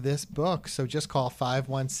of this book. So just call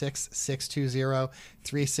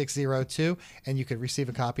 516-620-3602, and you could receive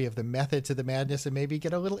a copy of The Method to the Madness and maybe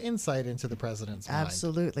get a little insight into the president's mind.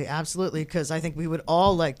 Absolutely, because I think we would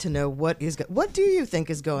all like to know what do you think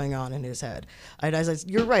is going on in his head?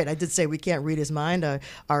 You're right. I did say we can't read his mind.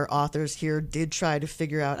 Our authors here did try to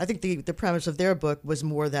figure out. I think the premise of their book was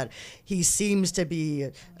more that he seems to be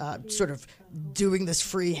sort of doing this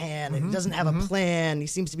freehand and he doesn't have a plan. He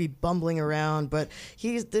seems to be bumbling around, but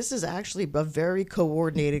this is actually a very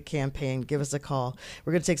coordinated campaign. Give us a call.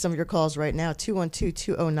 We're going to take some of your calls right now,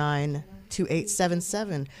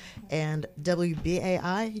 212-209-2877. And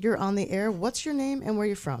WBAI, you're on the air. What's your name and where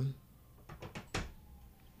you're from?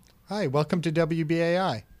 Hi, welcome to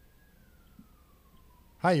WBAI.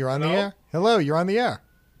 Hi, you're on the air. Hello, you're on the air.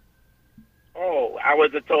 Oh, I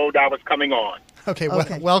was told I was coming on. Okay.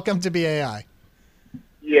 Welcome to BAI.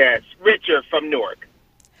 Yes, Richard from Newark.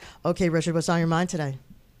 Okay, Richard, what's on your mind today?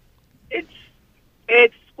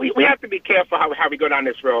 We have to be careful how we go down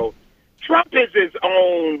this road. Trump is his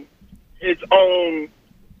own, his own.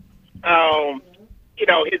 How can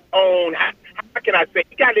I say?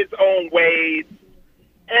 He got his own ways,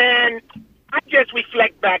 and I just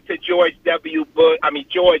reflect back to George Bush,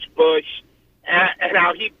 and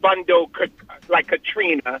how he bundled like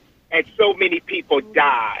Katrina, and so many people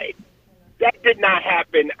died. That did not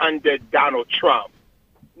happen under Donald Trump.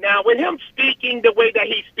 Now, with him speaking the way that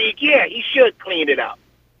he speaks, yeah, he should clean it up.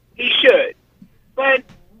 He should. But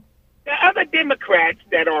the other Democrats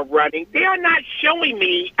that are running, they are not showing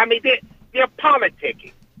me. I mean, they're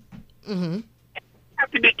politicking. Mm-hmm. Have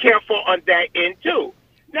to be careful on that end, too.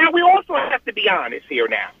 Now, we also have to be honest here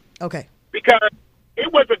now. Okay. Because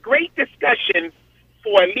it was a great discussion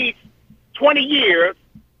for at least 20 years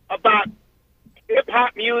about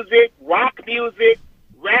hip-hop music, rock music,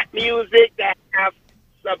 rap music that have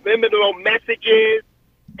subliminal messages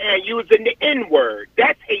and using the N-word.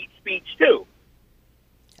 That's hate speech, too.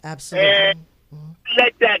 Absolutely. And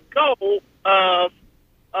let that go of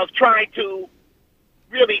trying to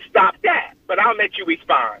really stop that. But I'll let you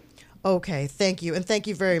respond. Okay, thank you, and thank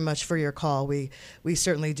you very much for your call. We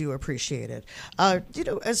certainly do appreciate it.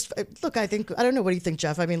 Look, I don't know. What do you think,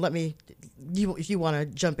 Jeff? I mean, if you want to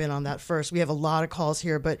jump in on that first. We have a lot of calls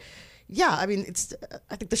here, but yeah, I mean,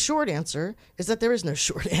 I think the short answer is that there is no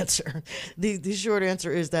short answer. The short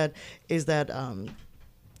answer is that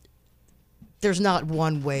there's not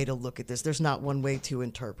one way to look at this. There's not one way to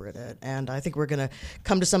interpret it. And I think we're going to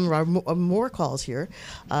come to some of our more calls here.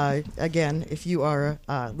 Again, if you are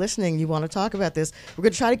listening, you want to talk about this, we're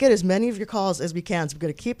going to try to get as many of your calls as we can. So we're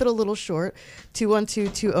going to keep it a little short.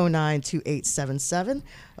 212-209-2877.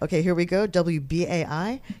 Okay, here we go.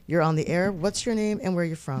 WBAI, you're on the air. What's your name and where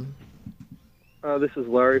you're from? This is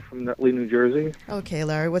Larry from Nutley, New Jersey. Okay,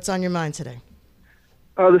 Larry, what's on your mind today?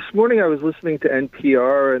 This morning I was listening to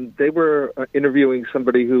NPR, and they were interviewing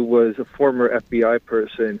somebody who was a former FBI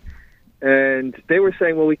person. And they were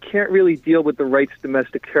saying, well, we can't really deal with the rights to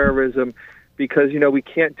domestic terrorism because, we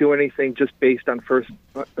can't do anything just based on First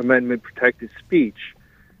Amendment protected speech.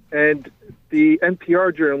 And the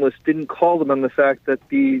NPR journalist didn't call them on the fact that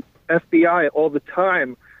the FBI all the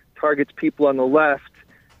time targets people on the left,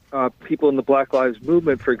 people in the Black Lives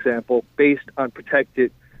Movement, for example, based on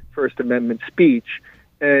protected First Amendment speech,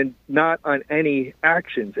 and not on any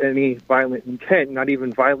actions, any violent intent, not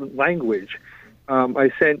even violent language.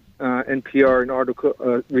 I sent NPR an article,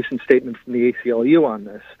 a recent statement from the ACLU on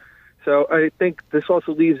this. So I think this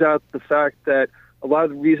also leaves out the fact that a lot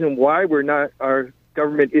of the reason why our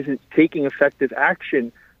government isn't taking effective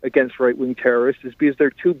action against right-wing terrorists is because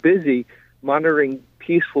they're too busy monitoring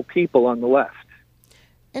peaceful people on the left.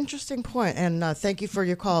 Interesting point, and thank you for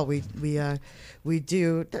your call. We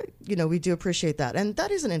do appreciate that, and that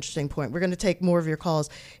is an interesting point. We're going to take more of your calls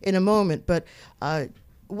in a moment, but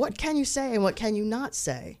what can you say and what can you not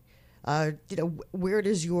say? Where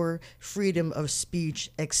does your freedom of speech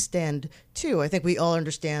extend to? I think we all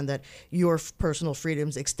understand that your personal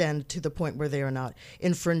freedoms extend to the point where they are not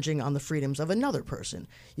infringing on the freedoms of another person.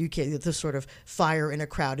 You can't, the sort of fire in a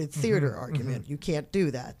crowded theater argument. You can't do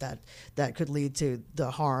that. That could lead to the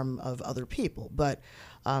harm of other people. But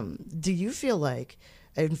do you feel like,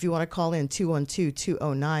 and if you want to call in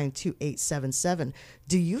 212-209-2877,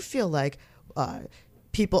 do you feel like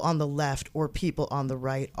people on the left or people on the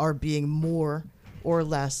right are being more or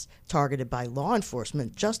less targeted by law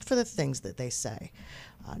enforcement just for the things that they say?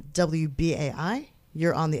 WBAI,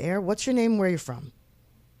 you're on the air. What's your name? Where are you from?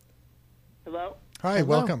 Hello? Hi, Hello.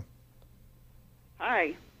 welcome.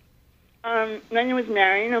 Hi. My name is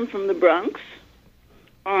Marion. I'm from the Bronx.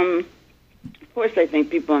 Of course, I think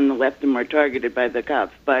people on the left are more targeted by the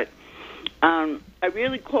cops, but I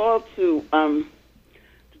really called to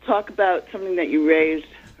talk about something that you raised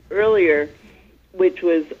earlier, which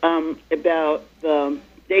was about the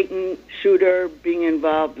Dayton shooter being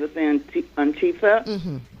involved with Antifa.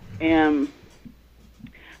 Mm-hmm. And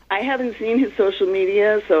I haven't seen his social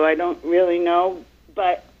media, so I don't really know,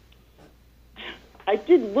 but I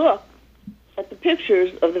did look at the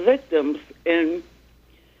pictures of the victims in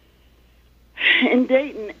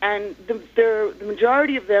Dayton, and the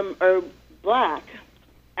majority of them are black,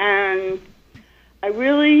 and I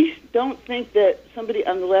really don't think that somebody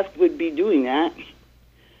on the left would be doing that,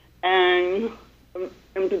 and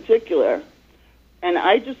in particular. And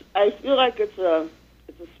I feel like it's a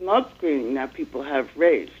smokescreen that people have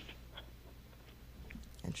raised.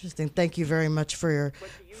 Interesting. Thank you very much for your.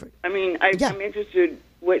 I'm interested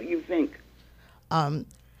what you think.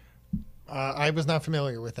 I was not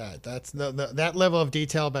familiar with that. That's that level of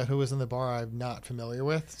detail about who was in the bar. I'm not familiar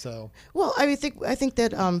with. So, well, I think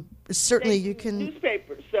that certainly you can.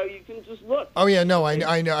 Newspapers, so you can just look. oh yeah, no,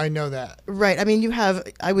 I know that. Right. I mean, you have.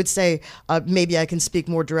 I would say maybe I can speak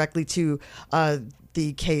more directly to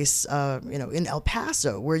the case, in El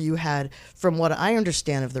Paso, where you had, from what I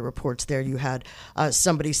understand of the reports there, you had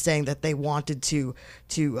somebody saying that they wanted to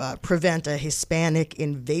prevent a Hispanic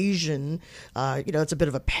invasion. It's a bit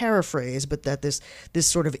of a paraphrase, but that this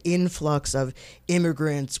sort of influx of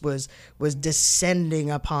immigrants was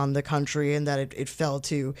descending upon the country, and that it fell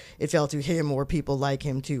to him or people like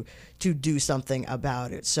him to do something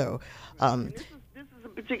about it. So This is a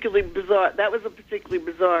particularly bizarre. That was a particularly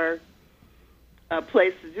bizarre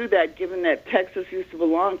place to do that, given that Texas used to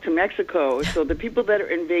belong to Mexico. So the people that are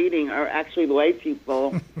invading are actually the white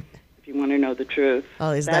people. If you want to know the truth,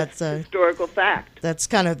 that's a historical fact. That's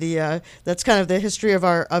kind of the history of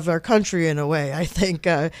our country in a way. I think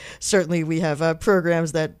certainly we have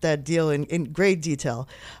programs that deal in great detail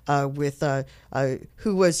with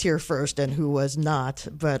who was here first and who was not.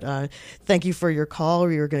 But thank you for your call.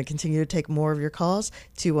 We are going to continue to take more of your calls.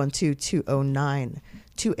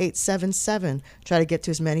 212-209-2877. Try to get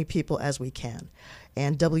to as many people as we can.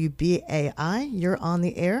 And WBAI, you're on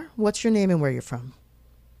the air. What's your name and where you're from?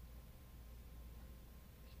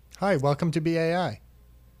 Hi, welcome to BAI.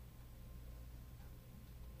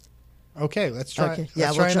 Okay, let's try. Okay.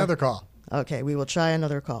 Let's try another call. Okay, we will try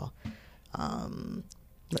another call.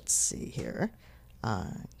 Let's see here.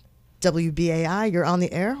 WBAI, you're on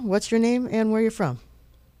the air. What's your name and where you're from?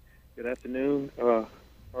 Good afternoon.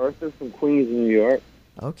 Arthur from Queens, New York.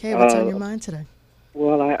 Okay, what's on your mind today?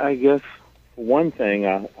 Well, I guess for one thing,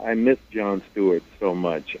 I miss Jon Stewart so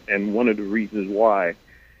much, and one of the reasons why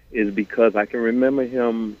is because I can remember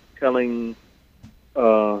him telling,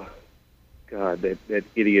 that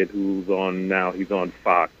idiot who's on now, he's on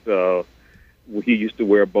Fox. He used to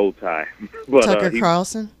wear a bow tie. But, Tucker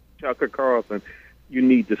Carlson? Tucker Carlson, you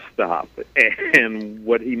need to stop. And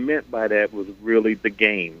what he meant by that was really the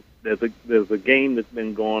game. There's a game that's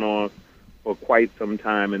been going on for quite some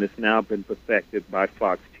time, and it's now been perfected by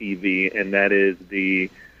Fox TV, and that is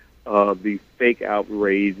the fake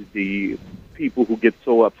outrage, the people who get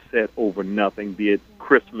so upset over nothing, be it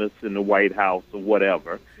Christmas in the White House or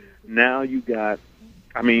whatever. Now you got,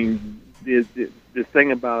 this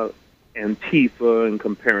thing about Antifa and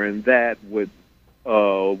comparing that with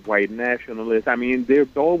white nationalists.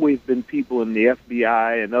 There's always been people in the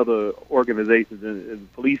FBI and other organizations in the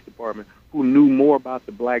police department who knew more about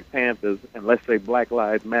the Black Panthers and, let's say, Black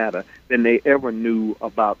Lives Matter than they ever knew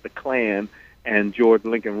about the Klan and George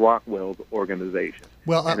Lincoln Rockwell's organization.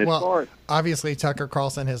 Well, obviously Tucker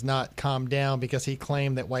Carlson has not calmed down because he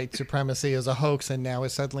claimed that white supremacy is a hoax and now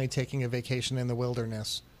is suddenly taking a vacation in the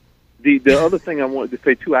wilderness. The other thing I wanted to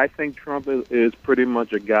say, too, I think Trump is pretty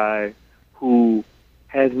much a guy who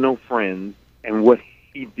has no friends, and what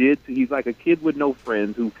he did, he's like a kid with no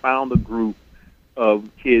friends who found a group of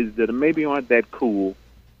kids that maybe aren't that cool,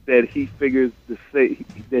 that he figures to say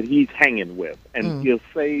that he's hanging with, and he'll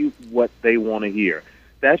say what they want to hear.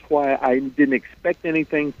 That's why I didn't expect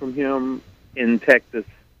anything from him in Texas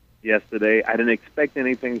yesterday. I didn't expect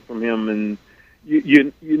anything from him, and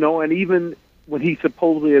and even when he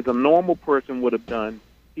supposedly, as a normal person would have done,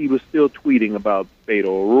 he was still tweeting about Beto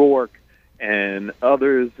O'Rourke and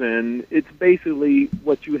others, and it's basically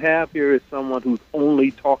what you have here is someone who's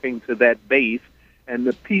only talking to that base, and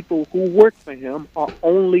the people who work for him are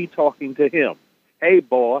only talking to him. Hey,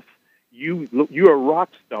 boss, you're a rock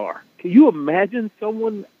star. Can you imagine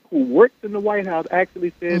someone who worked in the White House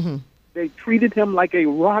actually said they treated him like a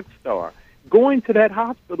rock star, going to that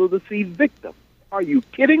hospital to see victims? Are you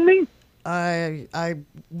kidding me? I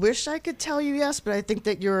wish I could tell you yes, but I think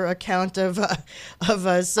that your account of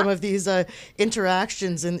some of these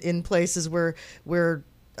interactions in places where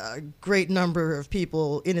a great number of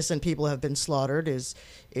people, innocent people, have been slaughtered is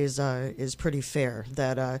pretty fair.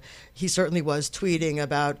 That he certainly was tweeting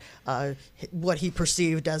about what he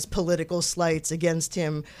perceived as political slights against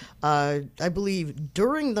him. I believe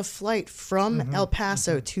during the flight from El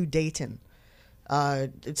Paso to Dayton.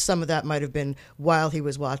 Some of that might have been while he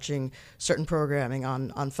was watching certain programming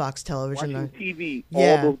on Fox Television. Watching TV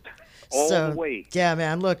all the way. Yeah,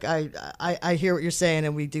 man. Look, I hear what you're saying,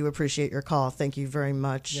 and we do appreciate your call. Thank you very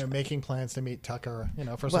much. Yeah, making plans to meet Tucker,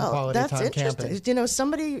 for some quality time camping. That's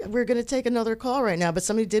interesting. We're going to take another call right now, but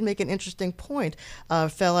somebody did make an interesting point. A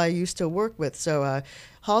fella I used to work with. So,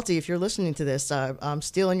 Halty, if you're listening to this, I'm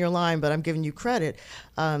stealing your line, but I'm giving you credit.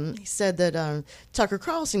 He said that Tucker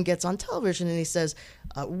Carlson gets on television and he says,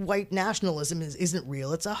 white nationalism isn't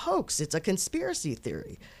real. It's a hoax. It's a conspiracy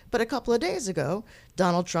theory. But a couple of days ago,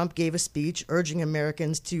 Donald Trump gave a speech urging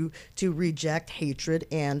Americans to reject hatred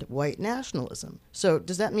and white nationalism. So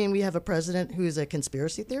does that mean we have a president who is a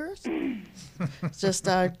conspiracy theorist? Just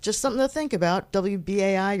something to think about.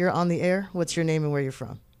 WBAI, you're on the air. What's your name and where you're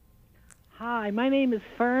from? Hi, my name is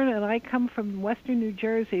Fern, and I come from western New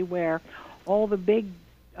Jersey, where all the big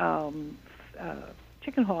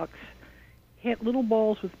chicken hawks hit little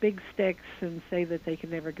balls with big sticks and say that they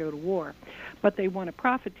can never go to war. But they want to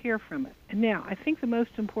profiteer from it. And now, I think the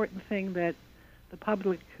most important thing that the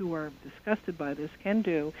public who are disgusted by this can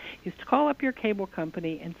do is to call up your cable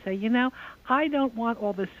company and say, I don't want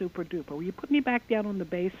all this super duper. Will you put me back down on the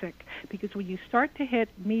basic? Because when you start to hit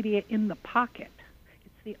media in the pocket,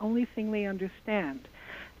 the only thing they understand.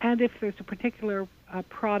 And if there's a particular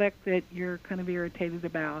product that you're kind of irritated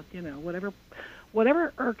about,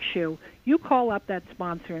 whatever irks you, you call up that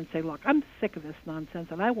sponsor and say, look, I'm sick of this nonsense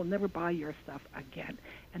and I will never buy your stuff again.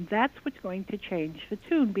 And that's what's going to change the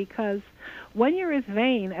tune, because when you're as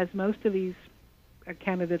vain as most of these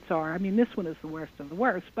candidates are, I mean, this one is the worst of the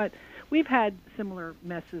worst, but we've had similar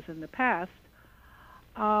messes in the past.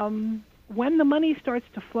 When the money starts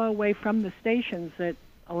to flow away from the stations that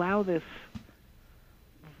allow this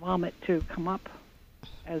vomit to come up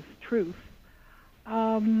as truth,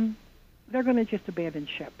 they're going to just abandon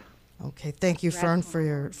ship. Okay, thank you, Fern, for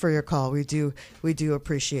your call. We do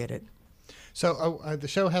appreciate it. So the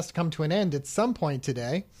show has to come to an end at some point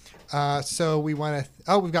today. So we want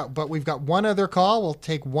to. We've got one other call. We'll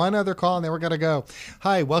take one other call, and then we're going to go.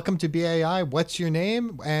 Hi, welcome to BAI. What's your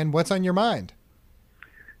name and what's on your mind?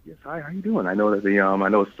 Yes, hi. How you doing? I know that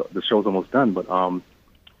the show's almost done, but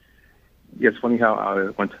it's funny how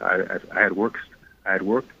I had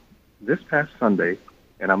worked this past Sunday,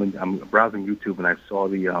 and I'm browsing YouTube, and I saw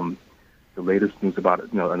the latest news about this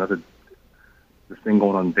thing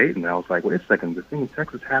going on in Dayton. And I was like, wait a second, the thing in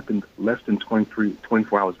Texas happened less than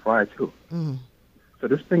 24 hours prior to. Mm-hmm. So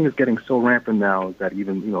this thing is getting so rampant now that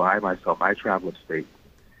even I travel upstate.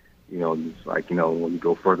 It's like when you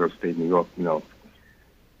go further upstate New York, you have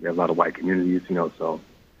a lot of white communities, so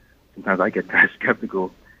sometimes I get kind of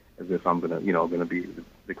skeptical as if I'm gonna be the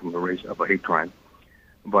victim of a hate crime.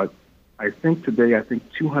 But I think today,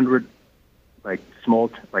 200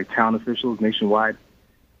 small town officials nationwide,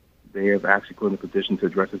 they have actually put in a petition to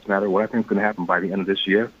address this matter. What I think is going to happen by the end of this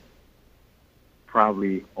year,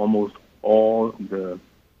 probably almost all the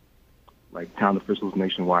town officials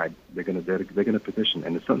nationwide, they're going to petition,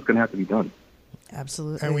 and something's going to have to be done.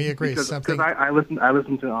 Absolutely, and we agree. Because I listened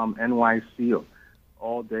to NYC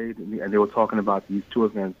all day, and they were talking about these two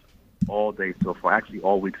events all day so far, actually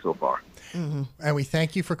all week so far. Mm-hmm. And we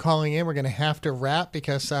thank you for calling in. We're going to have to wrap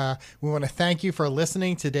because we want to thank you for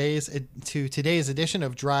listening to today's edition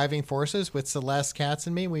of Driving Forces with Celeste Katz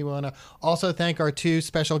and me. We want to also thank our two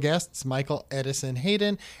special guests, Michael Edison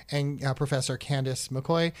Hayden and Professor Candace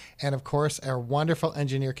McCoy, and of course our wonderful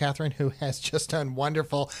engineer Catherine, who has just done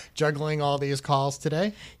wonderful juggling all these calls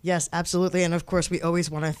today. Yes, absolutely. And of course, we always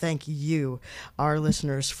want to thank you, our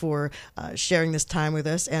listeners, for sharing this time with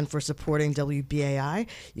us and for supporting WBAI.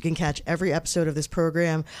 You can catch every episode of this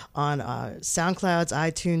program on SoundClouds,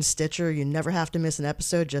 iTunes, Stitcher. You never have to miss an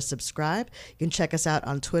episode. Just subscribe. You can check us out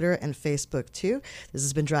on Twitter and Facebook, too. This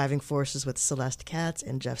has been Driving Forces with Celeste Katz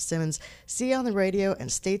and Jeff Simmons. See you on the radio, and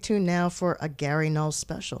stay tuned now for a Gary Null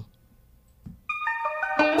special.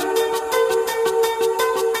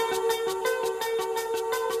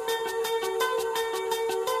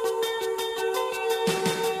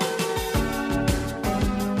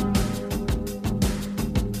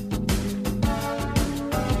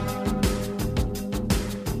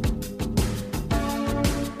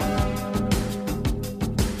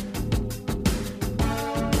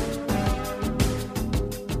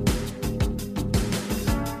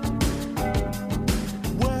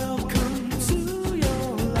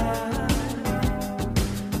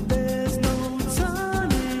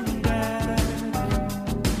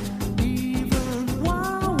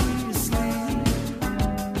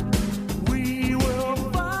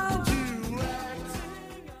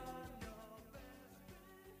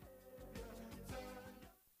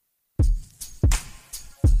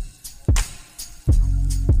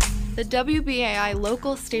 The WBAI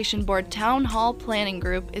Local Station Board Town Hall Planning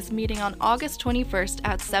Group is meeting on August 21st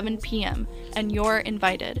at 7 p.m., and you're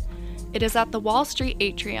invited. It is at the Wall Street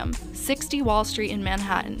Atrium, 60 Wall Street in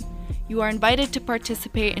Manhattan. You are invited to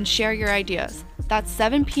participate and share your ideas. That's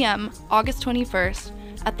 7 p.m., August 21st,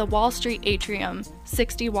 at the Wall Street Atrium,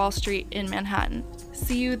 60 Wall Street in Manhattan.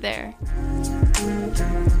 See you there.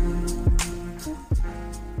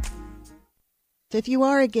 If you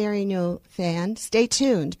are a Gary Null fan, stay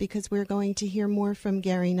tuned because we're going to hear more from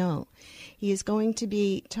Gary Null. He is going to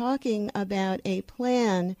be talking about a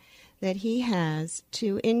plan that he has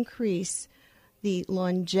to increase the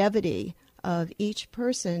longevity of each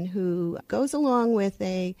person who goes along with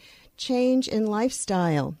a change in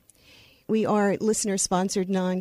lifestyle. We are listener-sponsored,